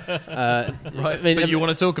 I mean, But you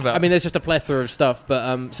want to talk about? I mean, there's just a plethora of stuff,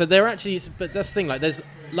 but so they're actually. But that's the thing. Like, there's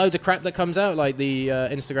loads of crap that comes out, like the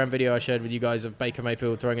Instagram video I shared with you guys of Baker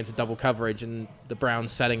Mayfield throwing into double coverage and the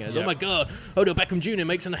Browns selling it as, Yeah. oh my god, Odell Beckham Jr.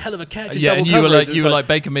 makes a hell of a catch. In yeah, double and you were coverage. like, you were like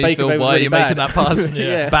Baker Mayfield. Mayfield's Why are really you making bad. that pass?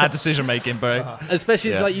 Yeah. Bad decision making, bro.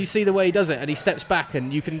 Especially it's Yeah. like you see the way he does it, and he steps back,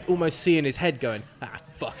 and you can almost see in his head going,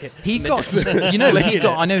 fuck it. He And then got, just you know, slinging it.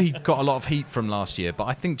 I know he got a lot of heat from last year, but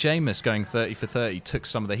I think Jameis going 30 for 30 took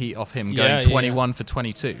some of the heat off him Yeah, going yeah, 21 for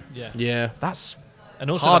 22. yeah. Yeah. That's And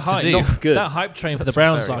also hard the to hype, do. Not good. That hype train for the That's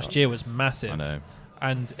Browns very last hard. year was massive. I know.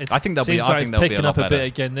 And it's, I think they'll be- seems I like think it's they'll be a picking lot up a better. bit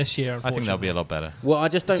again this year. I think they'll be a lot better. Well, I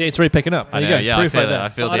just don't. See, it's really picking up. I There know, you go. yeah, I Proof feel right that. there. I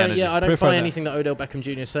feel I the don't, energy. yeah, I don't Proof buy right there. anything that Odell Beckham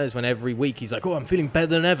Jr. says when every week he's like, oh, I'm feeling better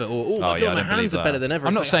than ever, or oh, my Oh, yeah, God, I my don't believe hands are that. better than ever.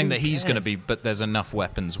 I'm It's not like, saying who that he's going to cares? be, but there's enough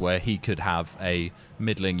weapons where he could have a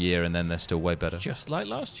middling year and then they're still way better. Just like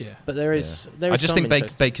last year. But there is. Yeah. There I is just some think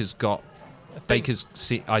interest. Baker's got. I think-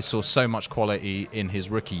 I saw so much quality in his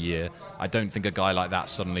rookie year. I don't think a guy like that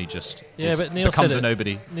suddenly just Yeah, but Neil becomes said a it.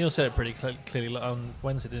 nobody. Neil said it pretty clearly on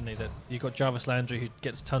Wednesday, didn't he? That you got Jarvis Landry who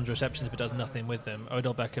gets tons of receptions but does nothing with them.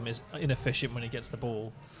 Odell Beckham is inefficient when he gets the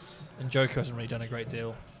ball, and Joker hasn't really done a great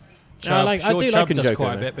deal. No, I like- I do Chubb like does Njoku,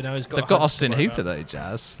 quite a though. bit, but now he's got. They've a got Hunt to Austin worry Hooper about. though,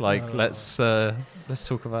 Jazz. Like Oh. let's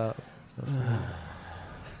talk about.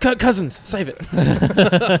 Kirk Cousins, save it.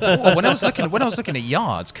 Oh, when I was looking at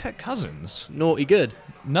yards, Kirk Cousins. Naughty good.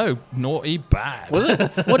 No, naughty bad. Was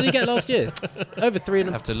it? What did he get last year? Over three and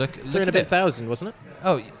Have to look three and a at bit it. thousand, wasn't it?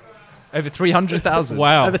 Oh, over 300,000.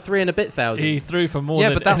 Wow, Over 3 and a bit thousand. he threw for more Yeah,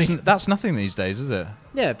 than but that's any. that's nothing these days, is it?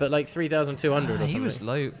 Yeah, but like 3,200 or He something. was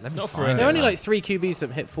low. Let me Not for find a- it, There are only man. like 3 QBs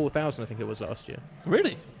that hit 4,000. I think it was last year.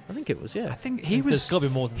 Really. I think it was. Yeah. I think he There's was. got to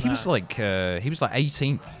be more than He that. was like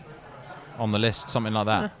 18th on the list, something like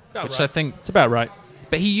that. About Which right. I think. It's about right.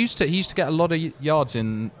 But he used to get a lot of yards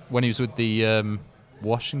in when he was with the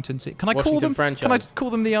Washington team. Can I call Washington them? franchise. Can I call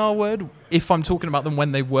them the R word if I'm talking about them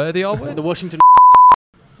when they were the R word? The Washington.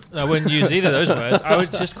 I wouldn't use either of those words. I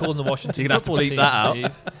would just call them the Washington You're gonna have to football bleep team.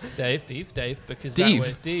 that out. Dave, because Dave. that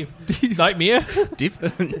way, Dave. Nightmare.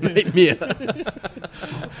 Div. Yeah.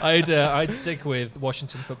 I'd stick with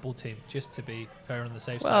Washington football team just to be fair on the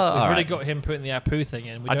safe side. Well, We've all really right. got him putting the Apu thing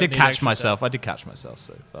in. We I don't did need catch extra myself. stuff. I did catch myself,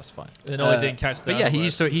 so that's fine. Then I didn't catch the But yeah,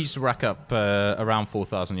 other he used to rack up around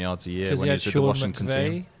 4,000 yards a year because when he he had was with the Sean Washington McVay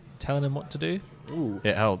team. telling him what to do. Ooh.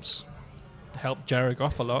 It helps. Helped Jared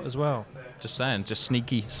Goff a lot as well. Just saying, just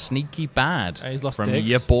sneaky bad He's lost from Diggs.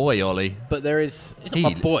 your boy Ollie. But there is. It's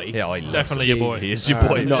not my boy. Yeah, I love definitely him. your boy. He is your All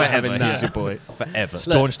boy right, not forever. having that. He's your boy forever.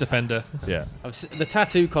 Staunch defender. Yeah, The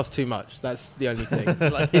tattoo costs too much. That's the only thing.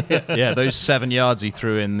 Like, yeah. Those 7 yards he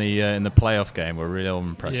threw in the playoff game were real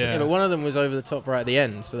impressive. Yeah. Yeah, but one of them was over the top right at the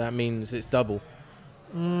end, so that means it's double.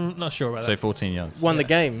 Not sure about So that. 14 yards. Won the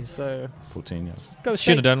game, so 14 yards. go.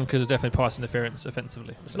 Shouldn't have done because it's definitely pass interference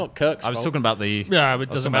offensively. It's not Kirk's I was fault. talking about the. Yeah, but it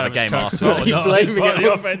was doesn't talking matter. about if the game it's Kirk's after. fault or You're not. blaming It's it part of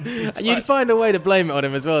the offense. You'd find a way to blame it on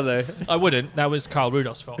him as well, though. I wouldn't. That was Kyle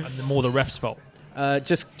Rudolph's fault, and more the ref's fault.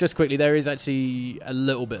 Just quickly, there is actually a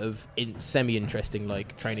little bit of semi-interesting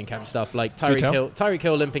like training camp stuff. Like Do tell. Tyreek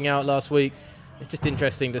Hill limping out last week. It's just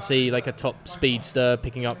interesting to see like a top speedster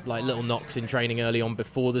picking up like little knocks in training early on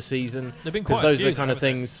before the season. There've been Because quite a those are few, the kind of haven't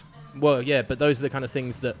things. Well, yeah, but those are the kind of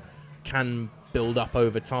things that can build up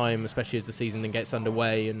over time, especially as the season then gets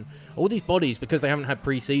underway. And all these bodies, because they haven't had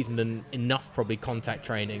pre-season and enough probably contact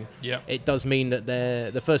training, Yeah. it does mean that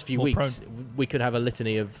the first few More weeks we could have a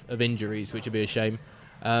litany of injuries, which would be a shame.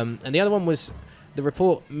 And the other one was the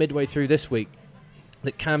report midway through this week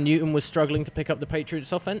that Cam Newton was struggling to pick up the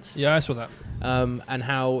Patriots offense, Yeah, I saw that. and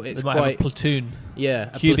how They it's might have a quite platoon. a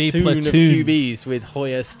QB platoon of platoon. QBs with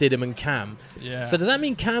Hoyer, Stidham, and Cam. Yeah. So does that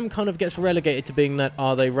mean Cam kind of gets relegated to being that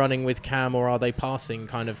are they running with Cam or are they passing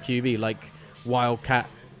kind of QB, like Wildcat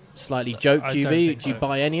slightly joke I don't QB? think Do you so.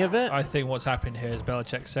 buy any of it? I think what's happened here is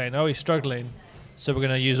Belichick saying, "Oh, he's struggling, so we're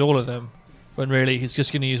going to use all of them," when really he's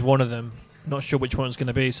just going to use one of them. Not sure which one's going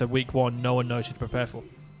to be. So week 1, no one knows who to prepare for.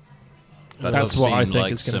 That That's does what seem I think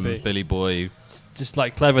like it's gonna some be. Billy Boy. It's just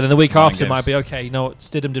like clever. Then the week Mind after games. might be okay. You know what?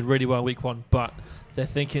 Stidham did really well week 1, but they're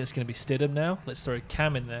thinking it's going to be Stidham now. Let's throw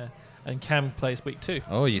Cam in there, and Cam plays week 2.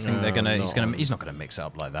 Oh, you think they're gonna? No, He's not gonna mix it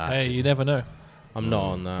up like that. Hey, is you he? never know. I'm not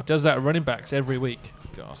on He that. does that at running backs every week.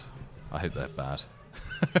 God, I hope they're bad.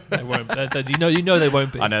 They won't. You know they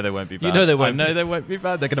won't be. I know they won't be bad. You know they won't I know be. they won't be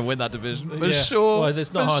bad. They're gonna win that division for Yeah. sure. Well,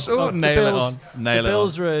 it's not for hard. Sure. Oh, the Nail Bills, it on. Nail the it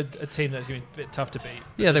Bills on. are a team that's going to be a bit tough to beat.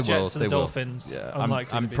 Yeah, the they will. Jets and They the will. Dolphins. Yeah,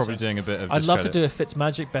 unlikely I'm to be probably so. doing a bit of. I'd love to discredit. do a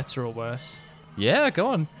Fitzmagic, better or worse. Yeah, go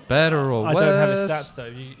on. Better or I worse? don't have his stats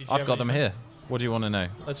though. I've got them here. What do you want to know?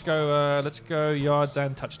 Let's go. Let's go yards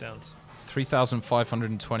and touchdowns.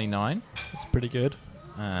 3,529. That's pretty good.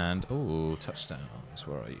 And touchdowns.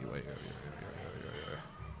 Where are you? Wait.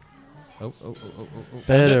 Oh.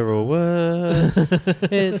 Better or worse?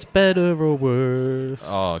 It's better or worse.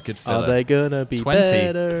 Oh, good fella. Are they gonna be 20.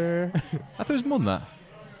 better? I thought it was more than that.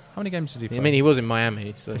 How many games did he play? I mean, he was in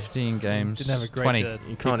Miami, so 15 games. Didn't have a great. 20. you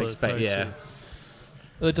can't people expect. to throw Yeah, to.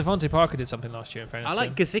 Devontae Parker did something last year in fairness. I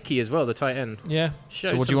like to him. Gesicki as well, the tight end. Yeah,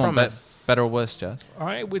 Shows So what do some you want? promise. Better or worse, Jazz?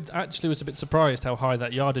 I would actually was a bit surprised how high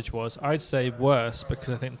that yardage was. I'd say worse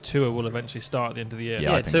because I think Tua will eventually start at the end of the year.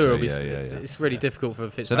 Yeah, I think Tua so, will be. yeah. It's really difficult for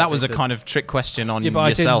Fitzpatrick. So that was a to- kind of trick question on Yeah, but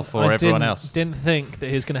yourself or everyone else. Didn't think that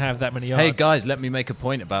he was going to have that many yards. Hey guys, let me make a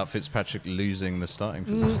point about Fitzpatrick losing the starting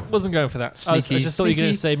position. Wasn't going for that. I Sneaky- just thought you were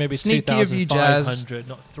going to say maybe sneaky of you, Jazz. 2,500,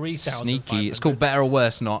 not 3,500. Sneaky. It's called better or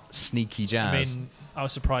worse, not sneaky I Jazz. mean, I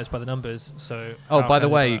was surprised by the numbers. So. Oh, how by the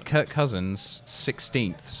can way, that- Kirk Cousins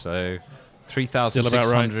 16th, so Still about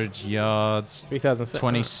right. 3,600 yards, 3,000.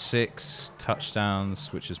 26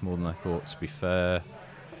 touchdowns, which is more than I thought. To be fair,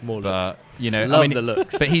 More but looks. you know, Love I mean, the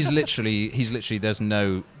looks. but he's literally there's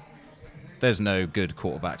no good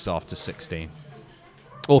quarterbacks after 16.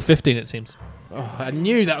 or 15, it seems. Oh, I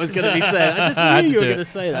knew that was going to be said. I just I had knew to you were do going to it.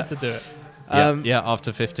 say Had that. to do it. Yeah,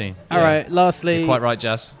 after 15. All right. Lastly, You're quite right,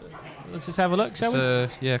 Jazz. Let's just have a look, shall we? So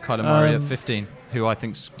Kyler Murray at Um, 15, who I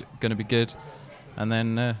think's going to be good, and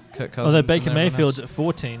then Kirk Cousins. Although and Baker everyone Mayfield's else. at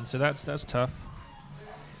 14, so that's tough.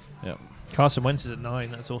 Yep. Carson Wentz is at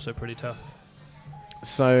 9. That's also pretty tough.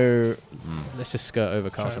 so let's just skirt over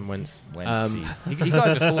Carson Wentz. He got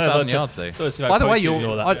over 4,000 yards though. Let's see if I By the way, post you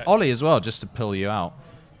ignore that. Ollie as well, just to pull you out.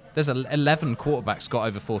 There's 11 quarterbacks got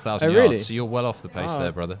over 4,000 Oh, yards, really? so you're well off the pace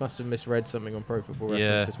there, brother. Must have misread something on Pro Football Reference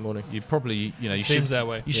Yeah. this morning. You probably, you Seems should that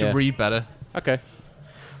way. you should Yeah. read better. Okay.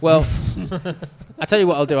 Well, I tell you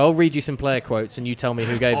what I'll do. I'll read you some player quotes and you tell me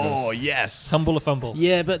who gave them. Oh yes. Humble or fumble?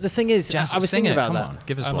 Yeah, but the thing is, Jazz, I was sing thinking it. about Come that. on,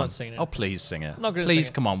 give us I'm one. not singing it. Oh, please sing it. Not gonna please,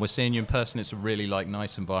 sing it. come on. We're seeing you in person. It's a really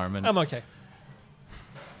nice environment. I'm okay.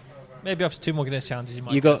 Maybe after 2 more Guinness challenges, you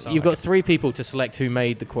might. You've got 3 people to select who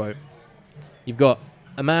made the quote. You've got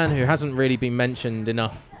a man who hasn't really been mentioned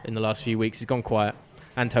enough in the last few weeks. He's gone quiet.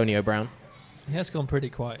 Antonio Brown. He has gone pretty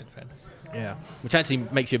quiet, in fairness. Yeah. Which actually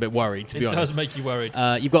makes you a bit worried, to be It honest. does make you worried.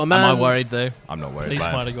 You've got a man. Am I worried though? I'm not worried. Police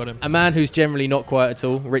about might him. have got him. A man who's generally not quiet at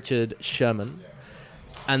all, Richard Sherman.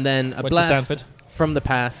 And then a Went to blast Stanford. from the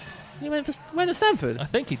past. He went to Stanford. I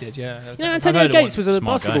think he did, yeah. You know, I've Antonio heard it Gates once. was a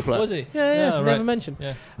Smart basketball guy. player. Was he? Yeah, right. never mentioned.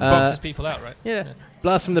 Yeah. Uh, Boxes people out, right? Yeah.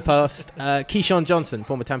 Blast from the past. Keyshawn Johnson,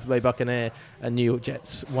 former Tampa Bay Buccaneer and New York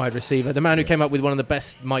Jets wide receiver. The man who came up with one of the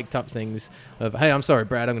best mic'd up things of, hey, I'm sorry,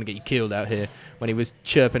 Brad, I'm going to get you killed out here, when he was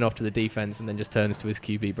chirping off to the defense and then just turns to his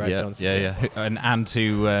QB, Brad Johnson. Yeah. And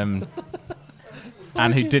to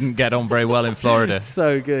and who didn't get on very well in Florida.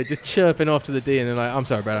 So good. Just chirping off to the D and then like, I'm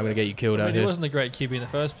sorry, Brad, I'm going to get you killed I out mean, he here. wasn't a great QB in the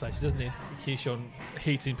first place. He doesn't need Keyshawn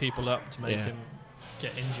heating people up to make him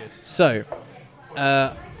get injured. So,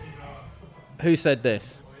 who said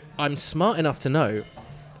this? I'm smart enough to know,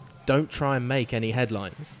 don't try and make any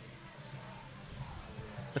headlines.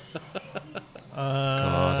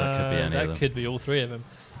 that could be any of That them. could be all 3 of them.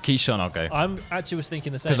 Keyshawn, I'll go. I'm actually was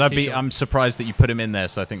thinking the same. Because Keyshawn. I'm surprised that you put him in there,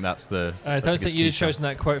 so I think that's the. I don't think it's you'd have Keyshawn. chosen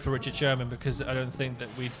that quote for Richard Sherman because I don't think that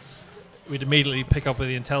we'd immediately pick up with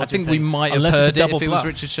the I intelligence. think we might have Unless it's a heard it double if it was bluff.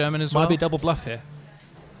 Richard Sherman as Might well. be double bluff here.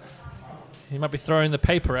 He might be throwing the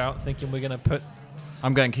paper out, thinking we're going to put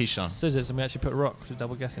I'm going Keyshawn. scissors and we actually put rock. We're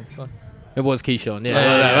double guessing. Go on. It was Keyshawn, Nice.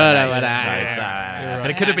 yeah. You're But it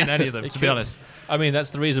right. could have been any of them, It to be could- honest. I mean, that's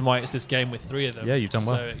the reason why it's this game with 3 of them. Yeah, you've done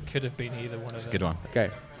well. So it could have been either one of them. Good one. Okay.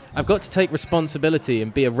 I've got to take responsibility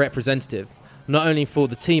and be a representative, not only for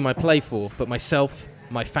the team I play for, but myself,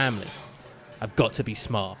 my family. I've got to be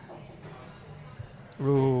smart.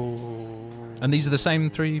 Ooh. And these are the same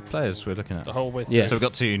 3 players we're looking at. The whole way through. Yeah. So we've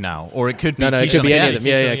got 2 now, or it could be. No, it Keyshawn could be any again. of them.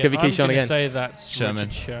 Yeah, it could be I'm Keyshawn gonna again. say that's Sherman.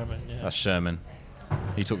 Richard Sherman. Yeah. That's Sherman.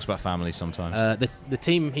 He talks about family sometimes. The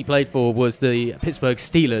team he played for was the Pittsburgh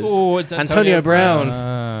Steelers. Oh, it's Antonio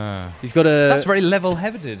Brown. He's got a. That's very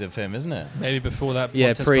level-headed of him, isn't it? Maybe before that.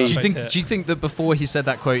 Yeah, Vontaze pre- Burfict Do you think that before he said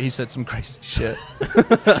that quote, he said some crazy shit,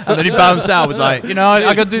 and then he bounced out with like, I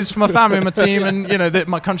got to do this for my family and my team, and that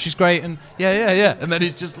my country's great, and yeah, and then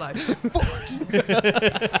he's just like,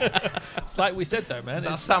 It's like we said though, man.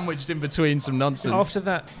 that's It's sandwiched in between some nonsense. after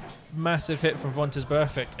that massive hit from Vontaze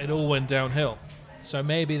Burfict, it all went downhill. So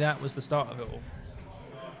maybe that was the start of it all.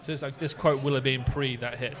 So it's like this quote will have been pre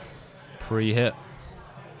that hit, Pre-hit.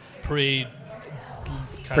 pre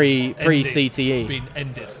CTE. being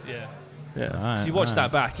ended. Yeah. Yeah. So you watch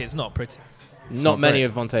that back, it's not pretty. Not many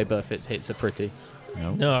of Vontae Burfict hits are pretty.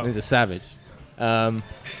 No. He's a savage. A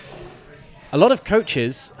lot of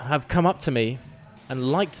coaches have come up to me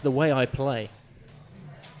and liked the way I play.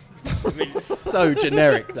 I mean, it's so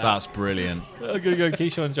generic. That's brilliant. I'm gonna go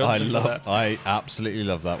Keyshawn Johnson. for that. I absolutely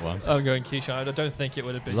love that one. I'm going Keyshawn. I don't think it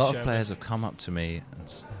would have A been. lot of Sherman. players have come up to me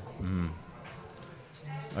and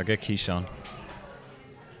I go Keyshawn.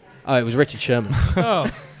 Oh, it was Richard Sherman. Oh,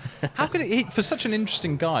 How could it, for such an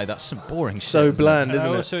interesting guy, that's some boring shit. So isn't it? bland, and I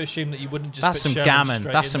isn't it? also assume that you wouldn't just. That's put some Sherman gammon.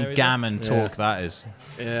 straight That's in some there either. gammon talk, Yeah. that is.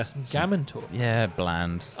 Yeah. Some gammon talk. Yeah,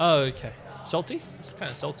 bland. Oh, okay. Salty? It's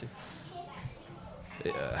kind of salty.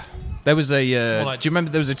 There was a. more like- do you remember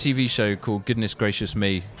there was a TV show called Goodness Gracious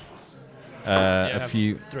Me? Yeah,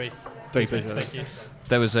 Three. Three. Thanks, Thank you.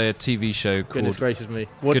 There was a TV show called Goodness gracious me.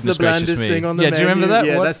 What's Goodness the blandest Gracious Me. thing on the yeah, menu? do you remember that?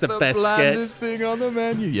 Yeah, What's that's the best blandest sketch. thing on the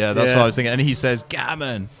menu? Yeah, that's Yeah. what I was thinking. And he says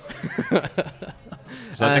gammon.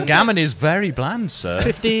 So the And- gammon is very bland, sir.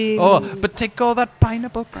 15. Oh, but take all that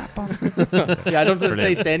pineapple crap off. Yeah, I don't Brilliant.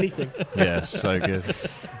 taste anything. Yeah, so good.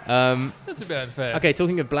 That's a bit unfair. Okay,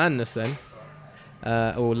 talking of blandness then,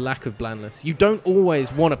 or lack of blandness, you don't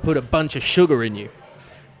always want to put a bunch of sugar in you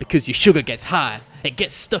because your sugar gets high. It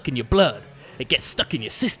gets stuck in your blood. It gets stuck in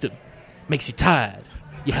your system. Makes you tired.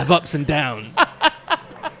 You have ups and downs.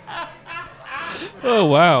 Oh,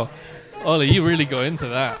 wow. Ollie, you really got into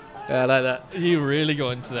that. Yeah, I like that. You really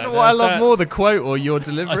got into that. What I love That's- more, the quote or your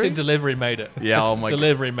delivery? I think delivery made it. yeah, oh my god.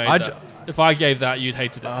 Delivery made I'd- that. If I gave that, you'd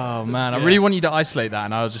hated it. Oh man, I Yeah. really want you to isolate that,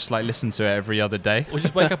 and I'll just like listen to it every other day. Or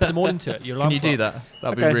just wake up in the morning to it. Your Can alarm you do clock. that?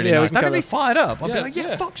 That'd Okay, be really yeah, we nice. can That'd cover be that. fired up. I'd Yeah, be like,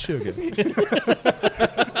 yeah. fuck sugar.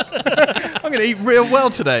 I'm gonna eat real well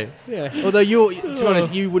today. Yeah. Although you're, to be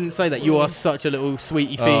honest, you wouldn't say that. You are such a little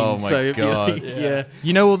sweetie fiend. Oh my so God. yeah.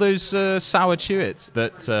 You know all those sour Chewits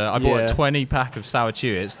that I bought Yeah. a 20 pack of sour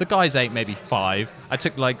Chewits. The guys ate maybe 5. I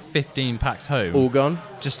took like 15 packs home. All gone.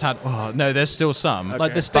 Just had. Oh no, there's still some.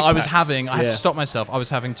 Like the Okay. stick But I was packs. having. I had to Yeah. stop myself. I was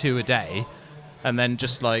having 2 a day, and then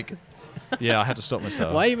just like. Yeah, I had to stop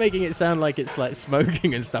myself. Why are you making it sound like it's like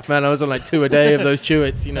smoking and stuff, man? I was on like 2 a day of those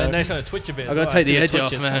Chewits, you know. Next time I twitch a bit. I as gotta well. take see the edge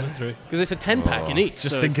twitches off, man. coming through. Because it's a 10-pack in each.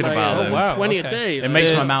 Just so it's thinking like, about them. Wow, 20 okay. a day. It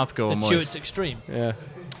makes The- my mouth go The almost. Chewits Extreme. Yeah.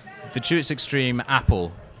 The Chewits Extreme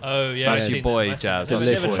Apple. Oh, yeah. That's I've your seen boy, them. I've seen Jazz. them. That's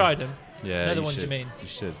I've your never boy. tried them. Yeah, They're the you ones you should. mean. You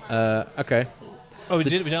should. Okay. Oh, we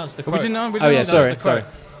didn't answer the We quote. didn't know. Oh, yeah, sorry. That's the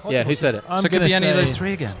quote. Yeah, who said it? I'm So it could gonna be any of say- those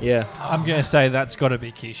 3 again. Yeah. I'm going to say that's got to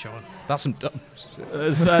be Keyshawn. That's some dumb.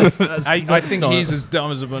 I think he's as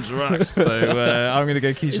dumb as a bunch of rocks. So I'm going to go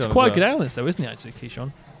Keyshawn. It's as quite a well. good analyst, though, isn't he, actually,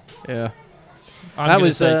 Keyshawn? Yeah. I'm That gonna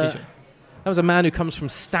was, say That was a man who comes from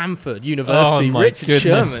Stanford University, Oh, my Richard goodness.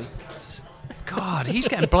 Sherman. God, he's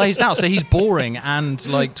getting blazed out. So he's boring and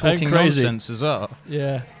like talking crazy. nonsense as well.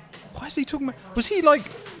 Yeah. Why is he talking about? Was he like?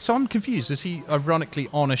 So I'm confused. Is he ironically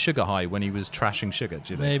on a sugar high when he was trashing sugar?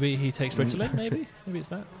 Do you think? Maybe he takes Ritalin, maybe? Maybe it's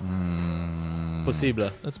that. Possible.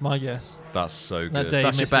 That's my guess. That's so good. That day he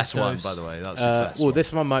That's your missed his best one, dose. by the way. That's your best Well, one.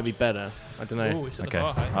 this one might be better. I don't know. Oh, he set Okay. the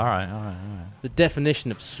All bar right. high. All right. The definition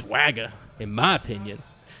of swagger, in my opinion,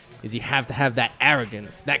 is you have to have that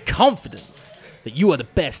arrogance, that confidence that you are the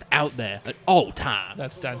best out there at all times.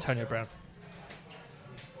 That's Antonio Brown.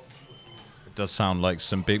 It does sound like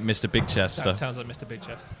some big Mr. Big Chest That stuff. sounds like Mr. Big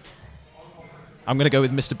Chest. I'm going to go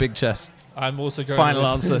with Mr. Big Chest. I'm also going Final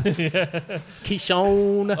with, answer.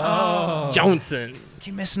 Keyshawn Johnson.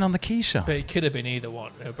 You're missing on the Keyshawn. But it could have been either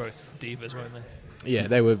one. They were both divas, weren't they? Yeah,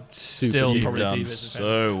 they were super. Still deep. probably Done divas.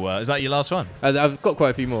 so well. Is that your last one? I've got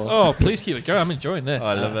quite a few more. Oh, please keep it going. I'm enjoying this.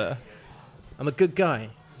 I love it. I'm a good guy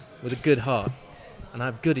with a good heart, and I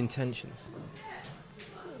have good intentions.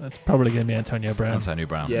 That's probably going to be Antonio Brown. Antonio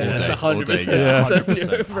Brown. Yeah, all that's day, 100%. all day. Yeah.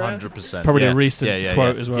 100%. Brown. 100%. Probably yeah. a recent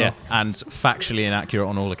quote as well. Yeah, and factually inaccurate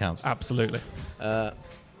on all accounts. Absolutely.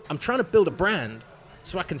 I'm trying to build a brand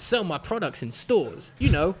so I can sell my products in stores.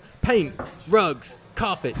 You know, paint, rugs,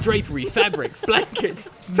 carpet, drapery, fabrics, blankets,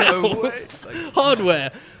 towels,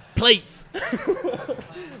 hardware, plates.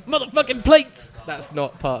 Motherfucking plates! That's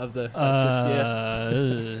not part of the... That's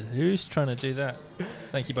just, Who's trying to do that?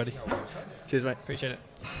 Thank you, buddy. Cheers, mate. Appreciate it.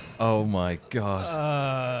 Oh my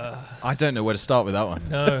god. I don't know where to start with that one.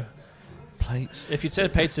 No. Plates. If you'd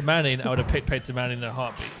said Peyton Manning, I would have picked Peyton Manning in a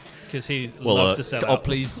heartbeat because he loves to sell out.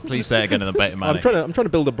 please say it again in the Peyton Manning. I'm trying to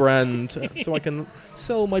build a brand so I can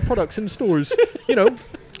sell my products in stores. You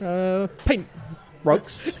know, paint,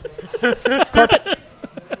 rugs, carpet,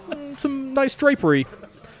 some nice drapery,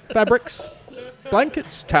 fabrics,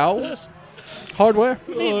 blankets, towels, hardware.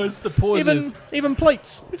 Oh, it's the pauses. Even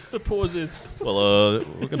plates. The pauses. Well,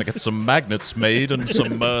 we're gonna get some magnets made and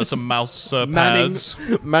some mouse pads.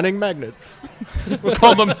 Manning magnets. We'll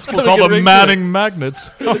call them Manning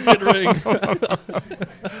magnets. Good ring.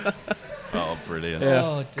 Oh, brilliant! Yeah.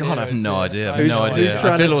 Oh, God, I have no idea. I have Who's- no who's idea.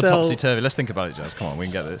 trying I feel to all sell- topsy turvy. Let's think about it, Jazz. Come on, we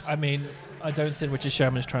can get this. I mean, I don't think Richard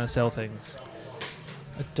Sherman is trying to sell things.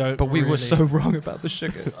 I don't. But we were really. so wrong about the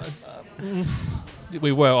sugar.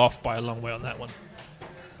 We were off by a long way on that one.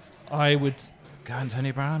 I would. Go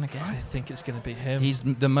Antonio Brown I again. think it's going to be him. He's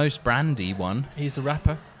the most brandy one. He's the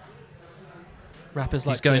rapper. Rappers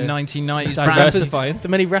like He's going to 1990s brand. diversifying. Do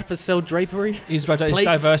many rappers sell drapery? He's Plates.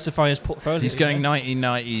 diversifying his portfolio. He's you going know?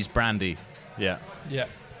 1990s brandy. Yeah. Yeah.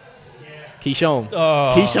 Keyshawn.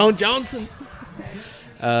 Oh. Keyshawn Johnson.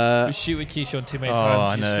 You shoot with Keyshawn too many Oh,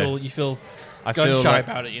 times. I know. You feel I gun feel shy like-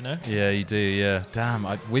 about it, you know? Yeah, you do. Yeah. Damn,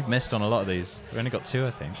 we've missed on a lot of these. We only got 2,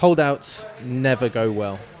 I think. Holdouts never go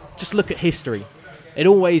well. Just look at history. It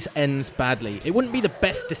always ends badly. It wouldn't be the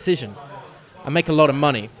best decision. I make a lot of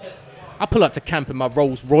money. I pull up to camp in my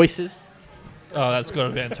Rolls Royces. Oh, that's got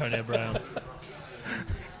to be Antonio Brown.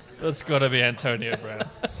 That's got to be Antonio Brown.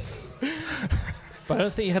 But I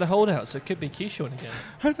don't think he had a holdout, so it could be Keyshawn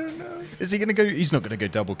again. Is he going to go? He's not going to go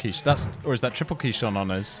double quiche. Or is that triple quiche on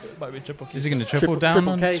his? Might be triple Is Keyshawn. he going to triple down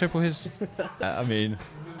triple on K. triple his? I mean,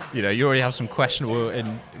 you already have some questionable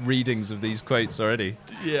readings of these quotes already.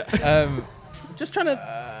 Yeah. Just trying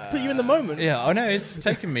to put you in the moment. Yeah, I know. It's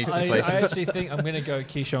taken me to I places. actually think I'm going to go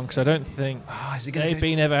Keyshawn because I don't think Is he going to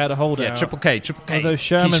AB never had a holdout. Yeah, triple K. Although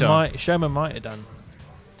Sherman Keyshawn. might have done,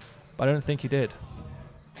 but I don't think he did.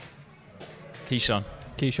 Keyshawn.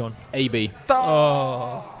 Keyshawn. AB.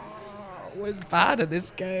 Oh, We're bad at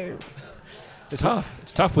this game. it's tough.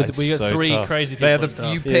 It's tough with we got so 3 tough. crazy people. They're and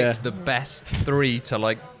stuff. you picked Yeah. the best 3 to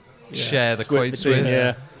Yeah. share the Split quotes between, with.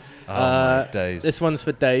 yeah. Oh my days. This one's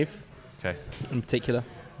for Dave Okay. in particular.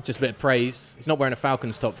 Just a bit of praise. He's not wearing a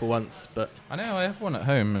Falcons top for once, but I know. I have one at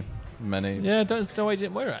home. Many. Yeah, don't why he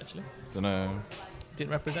didn't wear it actually. Don't know.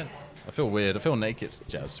 Didn't represent. I feel weird. I feel naked,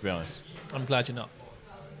 Jazz. To be honest, I'm glad you're not.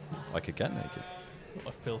 I could get naked.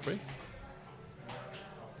 Well, feel free.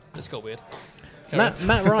 This got weird.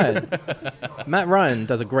 Matt Ryan. Matt Ryan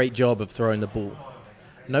does a great job of throwing the ball.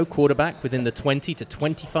 No quarterback within the 20 to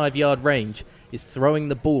 25 yard range is throwing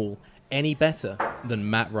the ball any better than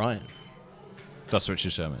Matt Ryan That's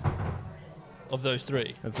Richard Sherman. Of those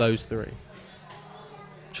 3, of those 3.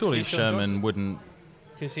 Surely Keyshawn Sherman Johnson. wouldn't.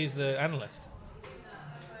 because he's the analyst.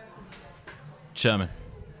 Sherman.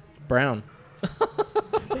 Brown.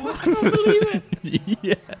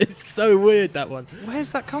 Yeah, it's so weird, that one.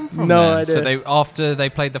 Where's that come from? No then? idea. So after they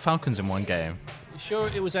played the Falcons in one game. Sure,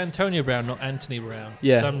 it was Antonio Brown, not Anthony Brown.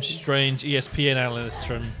 Yeah. Some strange ESPN analyst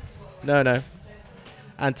from. No.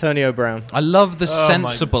 Antonio Brown. I love the Oh my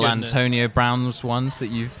sensible goodness. Antonio Brown's ones that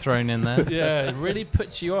you've thrown in there. Yeah, it really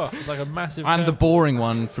puts you off. It's like a massive. And the curve. boring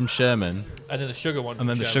one from Sherman. And then the sugar one. And from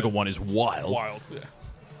then the Sherman. sugar one is wild. Wild. Yeah.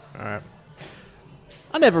 All right.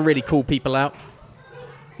 I never really call people out.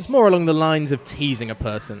 It's more along the lines of teasing a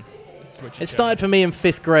person. It's Richard It started for me in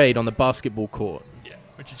 5th grade on the basketball court. Yeah,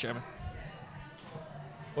 Richard Sherman.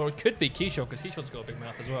 Or it could be Keyshawn because Keyshawn's got a big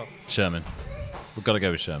mouth as well. Sherman. We've got to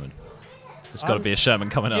go with Sherman. There's got to be a Sherman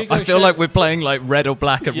coming You up. go I feel Sher- like we're playing like red or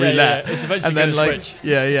black at Yeah, roulette. yeah, it's eventually and then gonna like switch.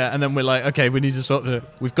 yeah, and then we're like, okay, we need to sort of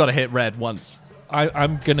we've got to hit red once.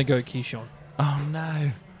 I'm gonna go Keyshawn. Oh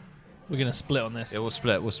no. We're gonna split on this. Yeah, we'll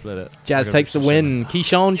split it. Jazz We'll go takes the with win.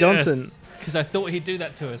 Keyshawn Johnson. Because I thought he'd do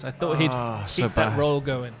that to us. I thought he'd so keep that bad. roll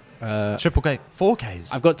going. Sherman. Triple K. 4Ks.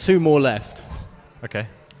 I've got 2 more left. Okay.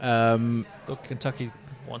 The Kentucky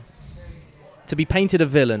one. To be painted a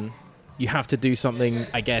villain, you have to do something,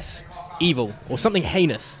 I guess, evil or something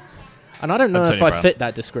heinous. And I don't know Antonio if I Brown. fit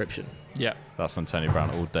that description. Yeah. That's Antonio Brown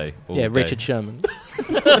all day. All Yeah, day. Richard Sherman.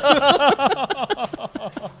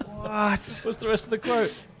 What? What's the rest of the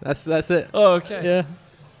quote? That's it. Oh, okay.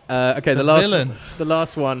 Yeah. Okay, the villain.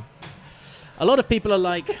 last one. A lot of people are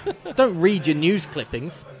like, don't read your news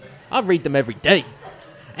clippings. I read them every day.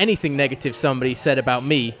 Anything negative somebody said about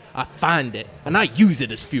me, I find it and I use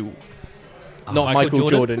it as fuel. Not Michael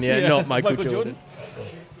Jordan. Yeah, not Michael Jordan.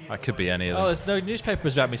 I could be any of them. Oh, there's no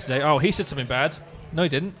newspapers about me today. Oh, he said something bad. No, he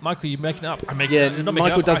didn't. Michael, you're making it up. I'm making it up.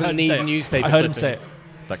 Michael doesn't need newspaper I heard him clippings. say it.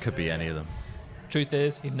 That could be any of them. Truth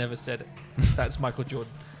is, he never said it. That's Michael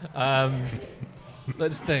Jordan.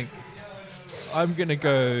 Let's think. I'm going to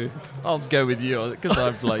go... I'll go with you because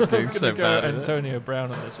I'm like doing so bad. Antonio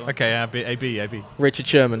Brown on this one. Okay, AB. Richard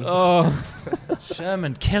Sherman. Oh,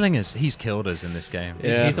 Sherman killing us. He's killed us in this game.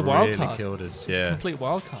 Yeah. he's a wild really card. Killed us. He's a Yeah. complete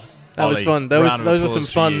wild card. That was Ollie, fun. round of Those were some applause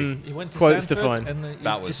for fun He went to quotes to Stanford find. and you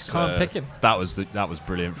That was just can't pick him. That was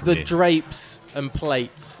brilliant for The me. drapes and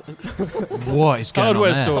plates. What is going Hardware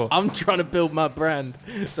on there? store. I'm trying to build my brand,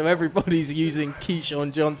 so everybody's using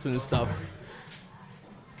Keyshawn Johnson stuff.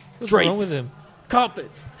 What's Drapes. wrong with him?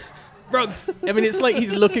 Carpets, rugs. I mean, it's like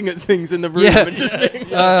he's looking at things in the room Yeah. and just being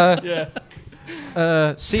Yeah.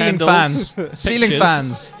 Ceiling Candles. fans. Ceiling Pictures.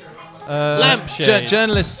 fans. Lampshades.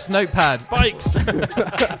 Journalists' notepad. Bikes.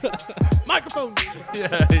 microphone.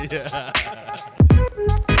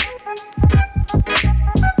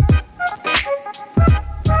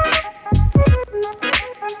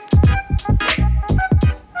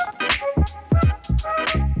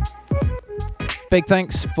 Big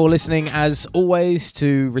thanks for listening, as always,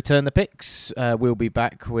 to Return the Picks. We'll be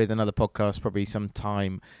back with another podcast probably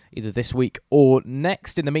sometime either this week or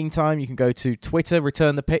next. In the meantime, you can go to Twitter,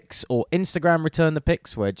 Return the Picks, or Instagram, Return the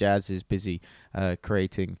Picks, where Jazz is busy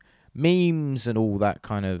creating memes and all that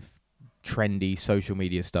kind of trendy social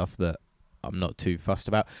media stuff that I'm not too fussed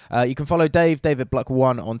about. You can follow David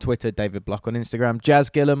Bluck1 on Twitter, David Bluck on Instagram, Jazz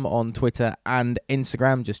Gillum on Twitter and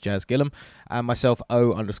Instagram, just Jazz Gillum, and myself,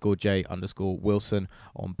 O_J_Wilson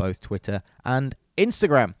on both Twitter and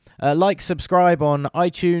Instagram. Subscribe on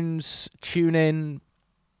iTunes, TuneIn,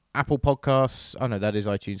 Apple Podcasts, oh no, that is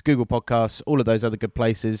iTunes, Google Podcasts, all of those other good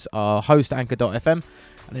places are host Anchor.fm.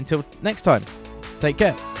 And until next time, take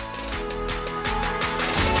care.